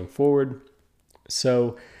games going forward.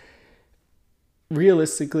 So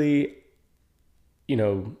realistically,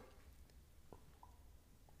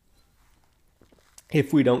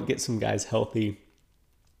 if we don't get some guys healthy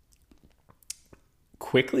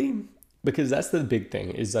quickly, because that's the big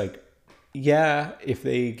thing is like, yeah, if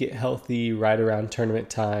they get healthy right around tournament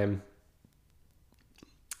time,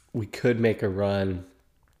 we could make a run,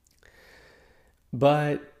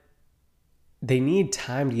 but they need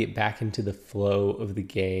time to get back into the flow of the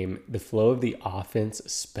game, the flow of the offense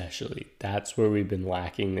especially. That's where we've been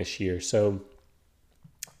lacking this year. So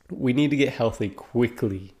we need to get healthy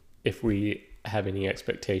quickly if we have any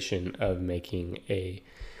expectation of making a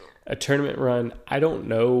tournament run. I don't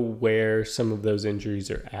know where some of those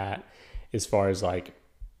injuries are at as far as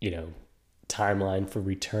timeline for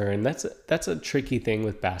return. That's a tricky thing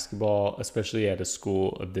with basketball, especially at a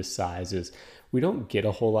school of this size, is we don't get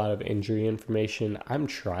a whole lot of injury information. I'm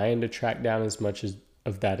trying to track down as much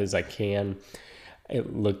of that as I can.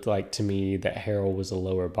 It looked like to me that Harrell was a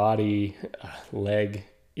lower body,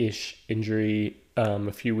 leg-ish injury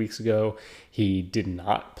a few weeks ago. He did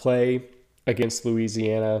not play against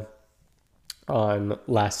Louisiana on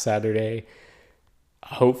last Saturday.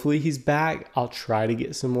 Hopefully he's back. I'll try to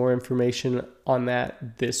get some more information on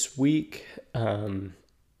that this week.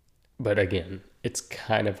 But again, it's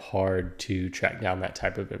kind of hard to track down that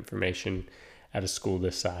type of information at a school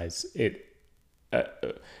this size.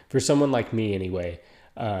 For someone like me anyway,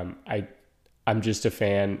 I'm just a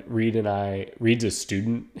fan. Reed's a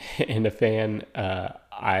student and a fan.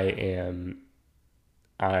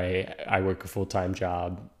 I work a full-time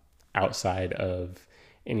job outside of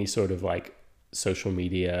any sort of social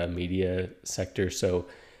media sector. So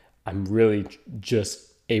I'm really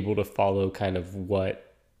just able to follow kind of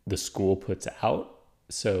what the school puts out.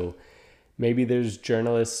 So maybe there's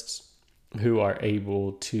journalists who are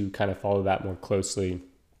able to kind of follow that more closely.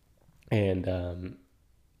 And,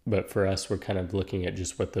 but for us, we're kind of looking at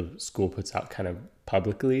just what the school puts out kind of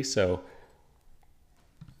publicly. So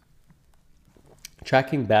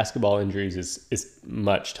tracking basketball injuries is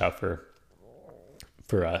much tougher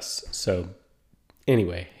for us. So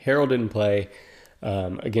anyway, Harrell didn't play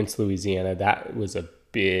against Louisiana. That was a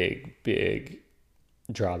big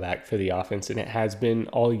drawback for the offense, and it has been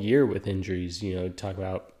all year with injuries. Talk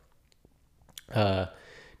about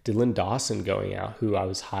Dylan Dawson going out, who I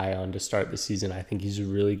was high on to start the season. I think he's a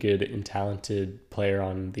really good and talented player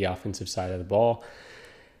on the offensive side of the ball.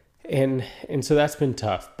 And so that's been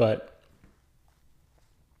tough, but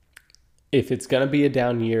if it's going to be a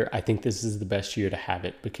down year, I think this is the best year to have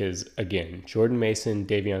it because, again, Jordan Mason,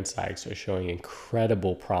 Davion Sykes are showing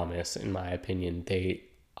incredible promise, in my opinion. They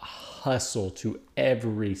hustle to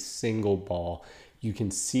every single ball. You can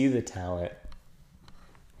see the talent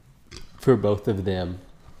for both of them.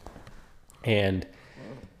 And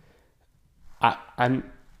I'm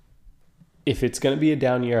if it's going to be a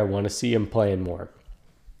down year, I want to see him playing more.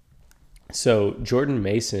 So Jordan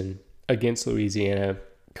Mason against Louisiana,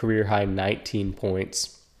 career high 19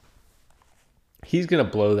 points. He's going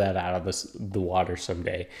to blow that out of the water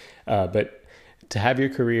someday. But to have your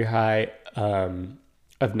career high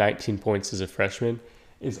of 19 points as a freshman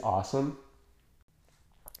is awesome.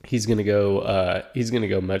 He's going to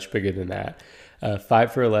go much bigger than that.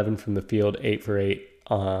 5 for 11 from the field, 8 for 8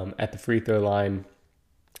 at the free throw line.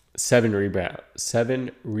 7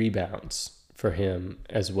 rebounds for him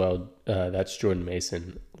as well. That's Jordan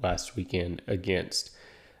Mason last weekend against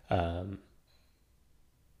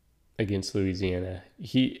Louisiana.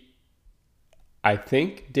 I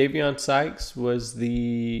think Davion Sykes was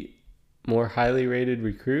the more highly rated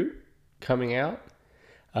recruit coming out,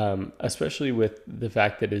 especially with the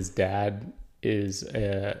fact that his dad was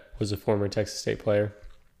a former Texas State player.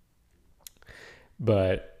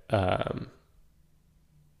 But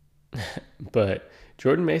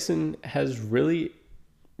Jordan Mason has really,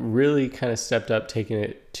 really kind of stepped up, taking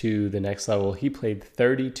it to the next level. He played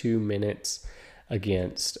 32 minutes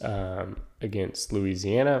against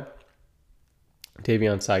Louisiana.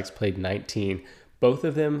 Davion Sykes played 19. Both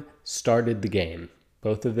of them started the game.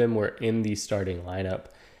 Both of them were in the starting lineup.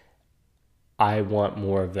 I want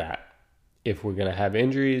more of that. If we're going to have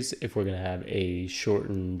injuries, if we're going to have a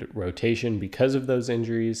shortened rotation because of those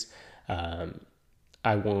injuries, I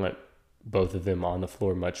want both of them on the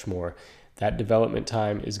floor much more. That development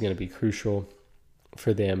time is going to be crucial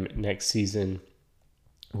for them next season.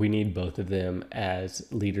 We need both of them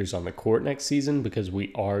as leaders on the court next season because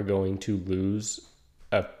we are going to lose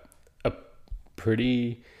a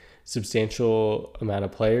pretty substantial amount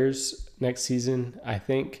of players next season, I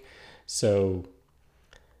think. So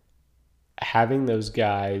having those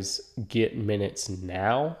guys get minutes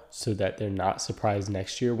now so that they're not surprised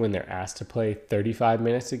next year when they're asked to play 35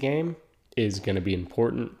 minutes a game is going to be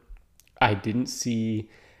important. I didn't see,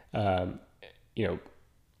 Davion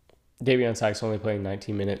Sykes only playing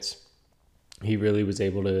 19 minutes. He really was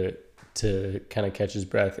able to kind of catch his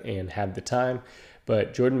breath and have the time.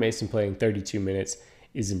 But Jordan Mason playing 32 minutes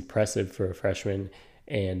is impressive for a freshman,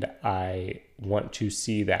 and I want to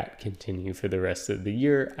see that continue for the rest of the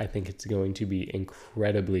year. I think it's going to be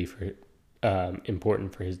incredibly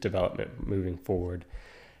important for his development moving forward.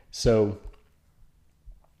 So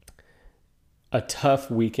a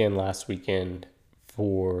tough weekend last weekend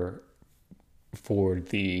for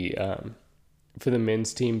the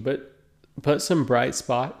men's team, but some bright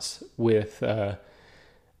spots with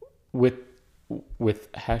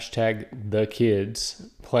hashtag the kids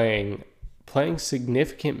playing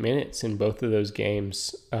significant minutes in both of those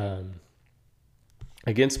games.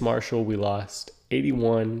 Against Marshall, we lost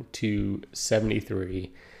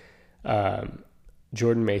 81-73.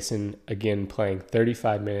 Jordan Mason, again, playing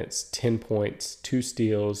 35 minutes, 10 points, 2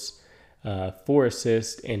 steals, 4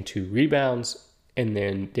 assists, and 2 rebounds. And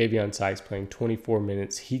then Davion Sykes playing 24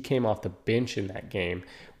 minutes. He came off the bench in that game,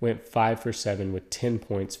 went 5 for 7 with 10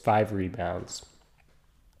 points, 5 rebounds.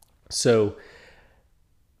 So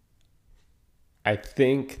I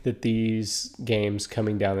think that these games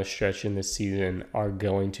coming down the stretch in this season are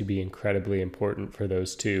going to be incredibly important for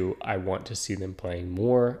those two. I want to see them playing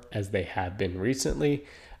more as they have been recently.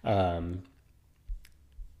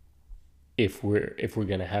 If we're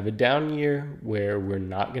going to have a down year where we're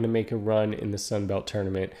not going to make a run in the Sun Belt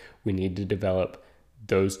tournament, we need to develop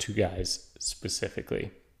those two guys specifically.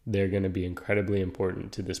 They're going to be incredibly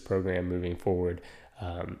important to this program moving forward.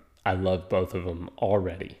 I love both of them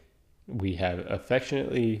already. We have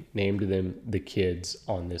affectionately named them the kids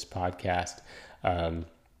on this podcast.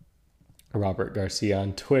 Robert Garcia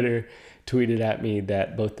on Twitter tweeted at me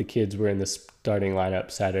that both the kids were in the starting lineup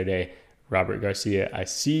Saturday. Robert Garcia, I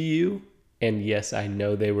see you. And yes, I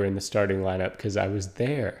know they were in the starting lineup because I was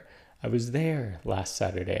there. I was there last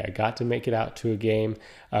Saturday. I got to make it out to a game.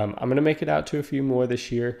 I'm going to make it out to a few more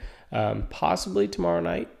this year, possibly tomorrow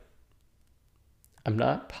night. I'm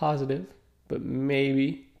not positive, but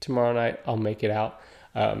maybe tomorrow night I'll make it out.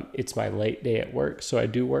 It's my late day at work, so I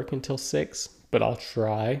do work until 6, but I'll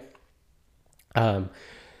try.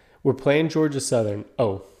 We're playing Georgia Southern.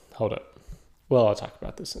 Oh, hold up. Well, I'll talk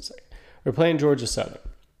about this in a second. We're playing Georgia Southern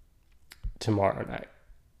tomorrow night.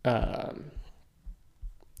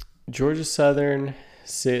 Georgia Southern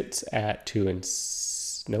sits at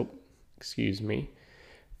 2-6.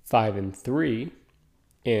 5-3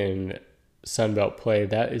 in Sun Belt play.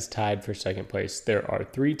 That is tied for second place. There are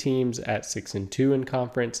 3 teams at 6-2 in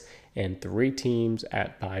conference and 3 teams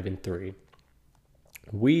at 5-3.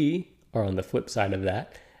 We are on the flip side of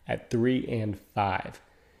that at 3-5.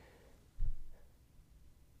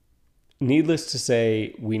 Needless to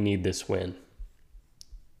say, we need this win.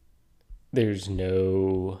 There's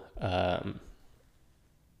no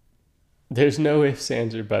ifs,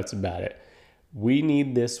 ands, or buts about it. We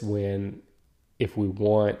need this win if we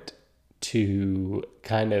want to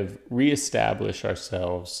kind of reestablish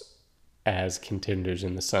ourselves as contenders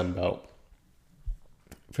in the Sun Belt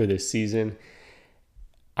for this season.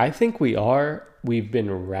 I think we are. We've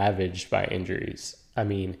been ravaged by injuries. I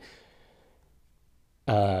mean,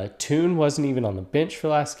 Toon wasn't even on the bench for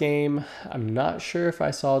last game. I'm not sure if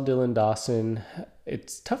I saw Dylan Dawson.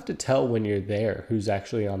 It's tough to tell when you're there who's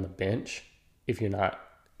actually on the bench if you're not,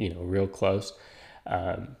 real close.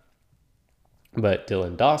 But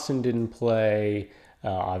Dylan Dawson didn't play.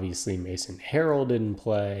 Obviously, Mason Harrell didn't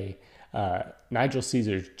play. Nigel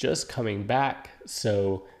Caesar's just coming back.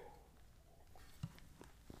 So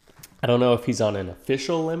I don't know if he's on an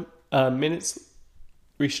official minutes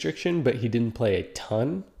restriction, but he didn't play a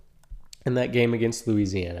ton in that game against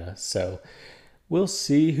Louisiana. So we'll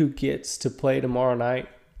see who gets to play tomorrow night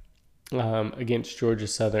against Georgia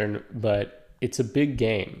Southern. But it's a big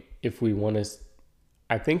game if we want to.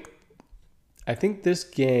 I think this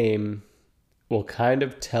game will kind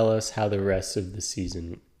of tell us how the rest of the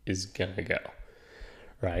season is going to go,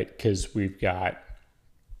 right? Because we've got,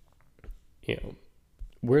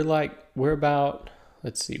 we're about,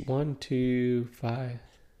 let's see, 1, 2, 5,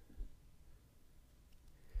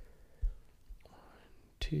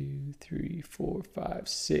 2, 3, 4, 5,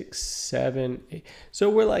 6, 7, 8. So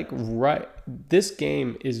we're like right. This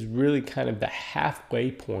game is really kind of the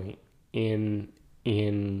halfway point in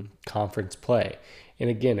conference play. And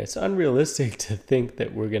again, it's unrealistic to think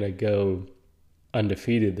that we're going to go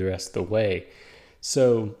undefeated the rest of the way.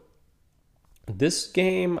 So this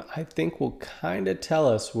game, I think, will kind of tell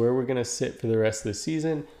us where we're going to sit for the rest of the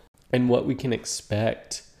season and what we can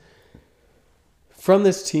expect from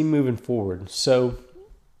this team moving forward. So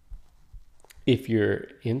if you're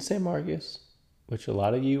in San Marcos, which a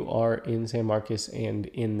lot of you are in San Marcos and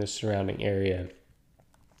in the surrounding area,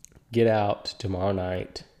 get out tomorrow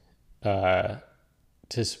night to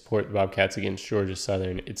support the Bobcats against Georgia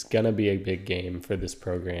Southern. It's going to be a big game for this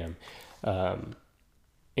program and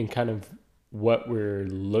kind of what we're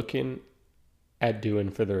looking at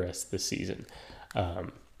doing for the rest of the season.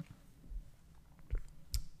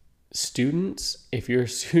 Students, if you're a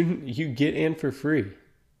student, you get in for free.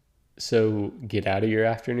 So get out of your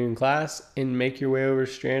afternoon class and make your way over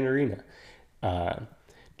to Strand Arena.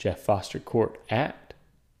 Jeff Foster Court at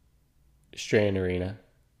Strand Arena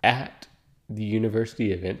at the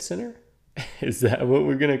University Event Center. Is that what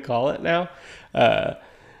we're going to call it now?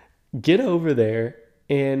 Get over there,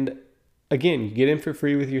 and again, you get in for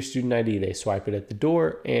free with your student ID. They swipe it at the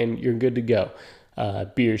door and you're good to go.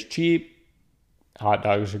 Beer's cheap. Hot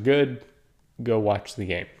dogs are good. Go watch the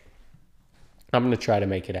game. I'm going to try to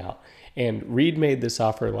make it out. And Reed made this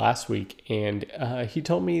offer last week, and he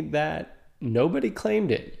told me that nobody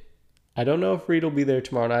claimed it. I don't know if Reed will be there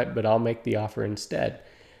tomorrow night, but I'll make the offer instead.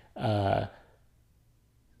 I'm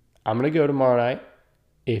going to go tomorrow night.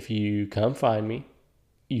 If you come find me,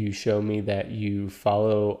 you show me that you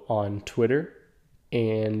follow on Twitter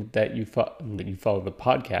and that you follow the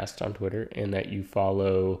podcast on Twitter and that you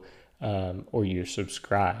follow or you're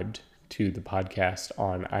subscribed to the podcast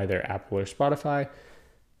on either Apple or Spotify,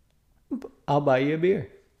 I'll buy you a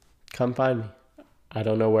beer. Come find me. I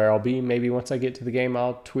don't know where I'll be. Maybe once I get to the game,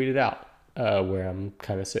 I'll tweet it out where I'm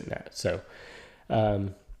kind of sitting at. So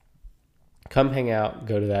come hang out,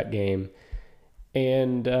 go to that game.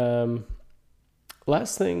 And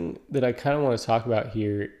last thing that I kind of want to talk about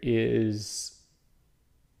here is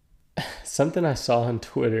something I saw on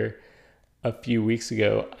Twitter a few weeks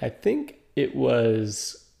ago. I think it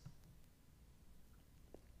was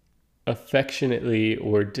affectionately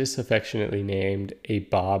or disaffectionately named a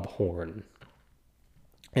Bob Horn.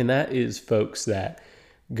 And that is folks that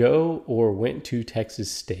go or went to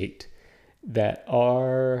Texas State that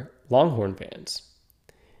are Longhorn fans.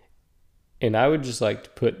 And I would just like to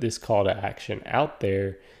put this call to action out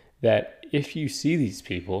there that if you see these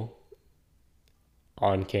people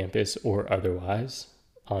on campus or otherwise,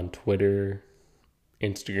 on Twitter,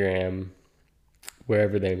 Instagram,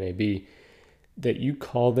 wherever they may be, that you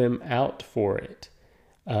call them out for it.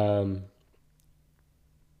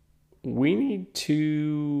 We need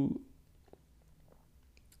to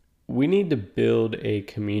we need to build a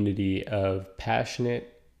community of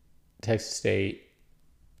passionate Texas State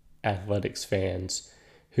athletics fans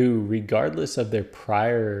who, regardless of their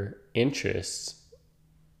prior interests,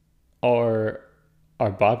 are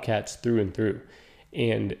Bobcats through and through.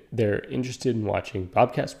 And they're interested in watching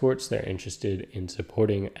Bobcat sports. They're interested in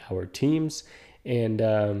supporting our teams. And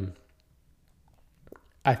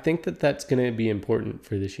I think that that's going to be important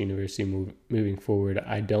for this university moving forward.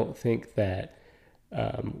 I don't think that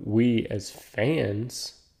we as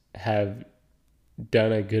fans have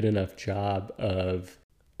done a good enough job of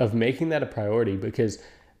making that a priority, because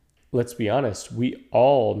let's be honest, we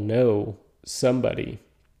all know somebody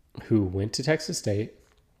who went to Texas State,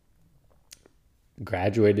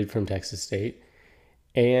 graduated from Texas State,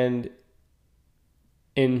 and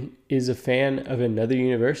is a fan of another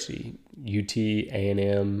university, UT,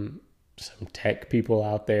 A&M, some tech people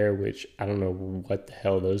out there, which I don't know what the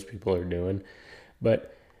hell those people are doing.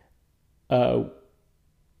 But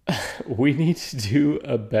we need to do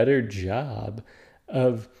a better job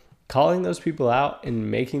of calling those people out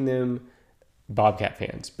and making them Bobcat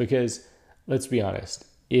fans. Because let's be honest,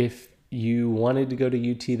 if you wanted to go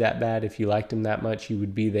to UT that bad, if you liked them that much, you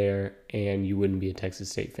would be there and you wouldn't be a Texas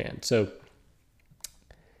State fan. So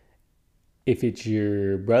if it's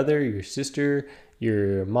your brother, your sister,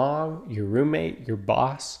 your mom, your roommate, your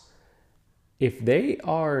boss, if they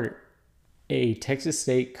are a Texas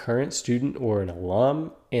State current student or an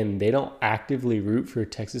alum and they don't actively root for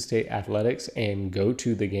Texas State athletics and go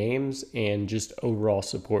to the games and just overall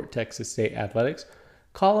support Texas State athletics,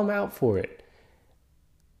 call them out for it.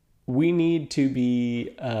 We need to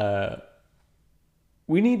be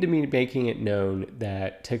making it known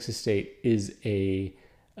that Texas State is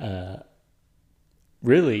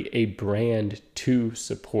really a brand to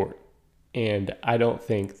support. And I don't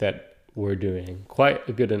think that we're doing quite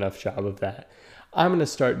a good enough job of that. I'm going to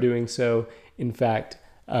start doing so. In fact,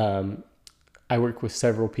 I work with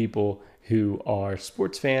several people who are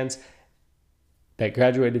sports fans that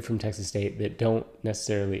graduated from Texas State that don't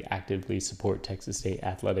necessarily actively support Texas State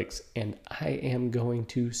athletics. And I am going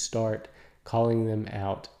to start calling them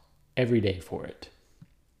out every day for it.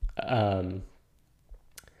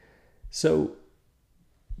 So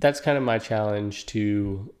that's kind of my challenge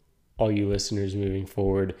to all you listeners moving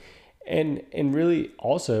forward. And really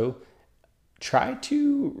also try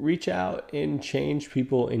to reach out and change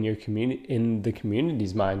people in your community, in the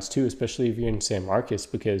community's minds too, especially if you're in San Marcos,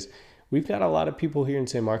 because we've got a lot of people here in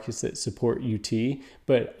San Marcos that support UT,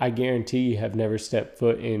 but I guarantee you have never stepped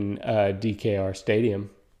foot in DKR Stadium.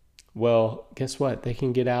 Well, guess what? They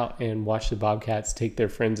can get out and watch the Bobcats take their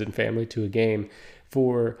friends and family to a game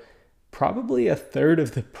for probably a third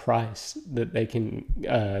of the price that they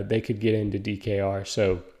could get into DKR.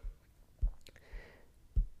 So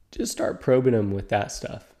just start probing them with that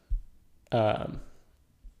stuff. I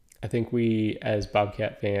think we, as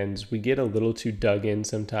Bobcat fans, we get a little too dug in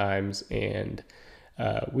sometimes, and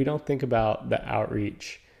we don't think about the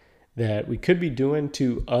outreach that we could be doing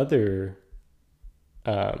to other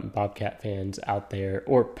Bobcat fans out there,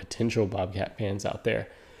 or potential Bobcat fans out there.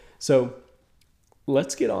 So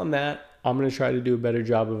let's get on that. I'm going to try to do a better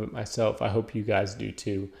job of it myself. I hope you guys do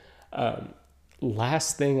too.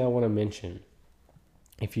 Last thing I want to mention,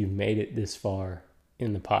 if you've made it this far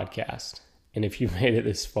in the podcast, and if you've made it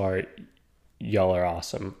this far, y'all are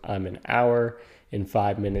awesome. I'm an hour and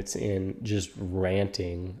 5 minutes in just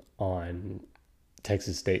ranting on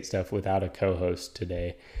Texas State stuff without a co-host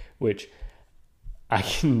today, which I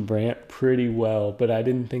can rant pretty well, but I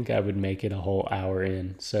didn't think I would make it a whole hour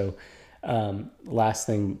in. So last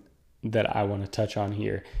thing that I want to touch on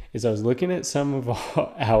here is I was looking at some of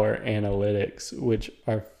our analytics, which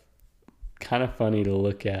are kind of funny to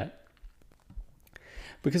look at.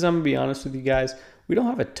 Because I'm going to be honest with you guys, we don't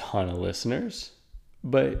have a ton of listeners,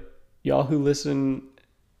 but y'all who listen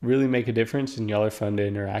really make a difference, and y'all are fun to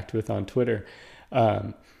interact with on Twitter.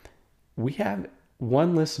 We have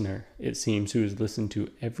one listener, it seems, who has listened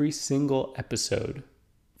to every single episode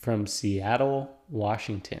from Seattle,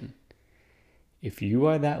 Washington. If you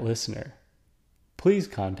are that listener, please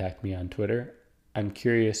contact me on Twitter. I'm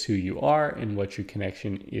curious who you are and what your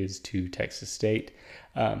connection is to Texas State.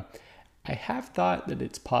 I have thought that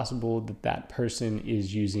it's possible that that person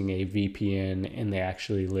is using a VPN and they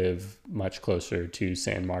actually live much closer to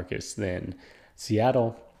San Marcos than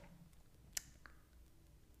Seattle.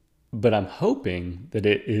 But I'm hoping that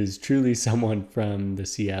it is truly someone from the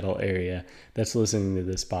Seattle area that's listening to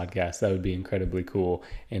this podcast. That would be incredibly cool.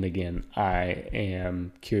 And again, I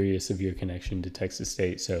am curious of your connection to Texas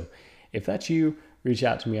State. So if that's you, reach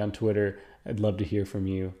out to me on Twitter. I'd love to hear from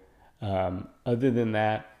you. Other than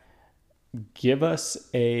that, give us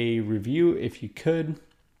a review if you could.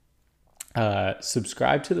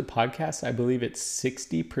 Subscribe to the podcast. I believe it's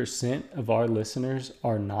 60% of our listeners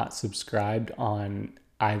are not subscribed on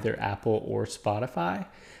either Apple or Spotify.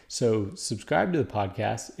 So subscribe to the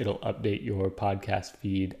podcast. It'll update your podcast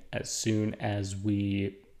feed as soon as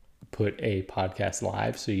we put a podcast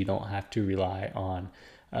live, so you don't have to rely on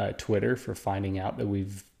Twitter for finding out that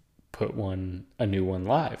we've put a new one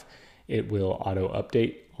live. It will auto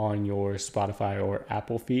update on your Spotify or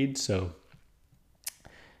Apple feed. So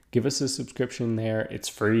give us a subscription there. It's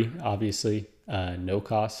free, obviously, no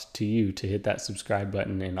cost to you to hit that subscribe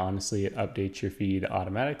button. And honestly, it updates your feed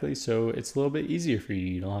automatically. So it's a little bit easier for you.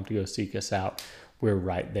 You don't have to go seek us out. We're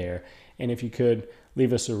right there. And if you could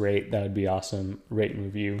leave us a rate, that would be awesome. Rate and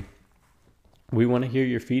review. We want to hear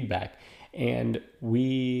your feedback. And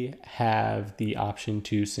we have the option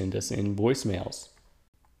to send us in voicemails.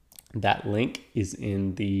 That link is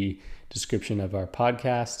in the description of our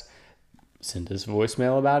podcast. Send us a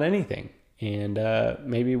voicemail about anything, and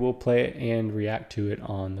maybe we'll play it and react to it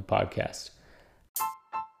on the podcast.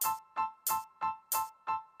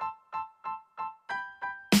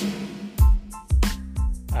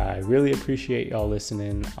 I really appreciate y'all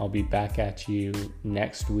listening. I'll be back at you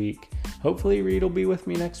next week. Hopefully Reed will be with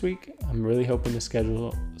me next week. I'm really hoping to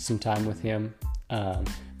schedule some time with him.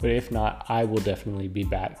 But if not, I will definitely be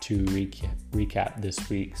back to recap this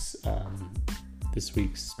week's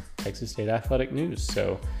Texas State athletic news.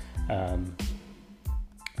 So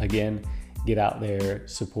again, get out there,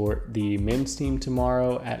 support the men's team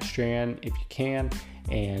tomorrow at Strand if you can,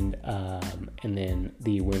 and then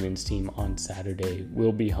the women's team on Saturday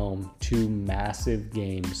will be home. 2 massive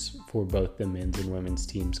games for both the men's and women's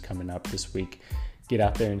teams coming up this week. Get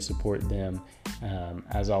out there and support them.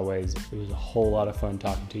 As always, it was a whole lot of fun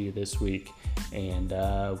talking to you this week, and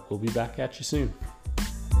we'll be back at you soon.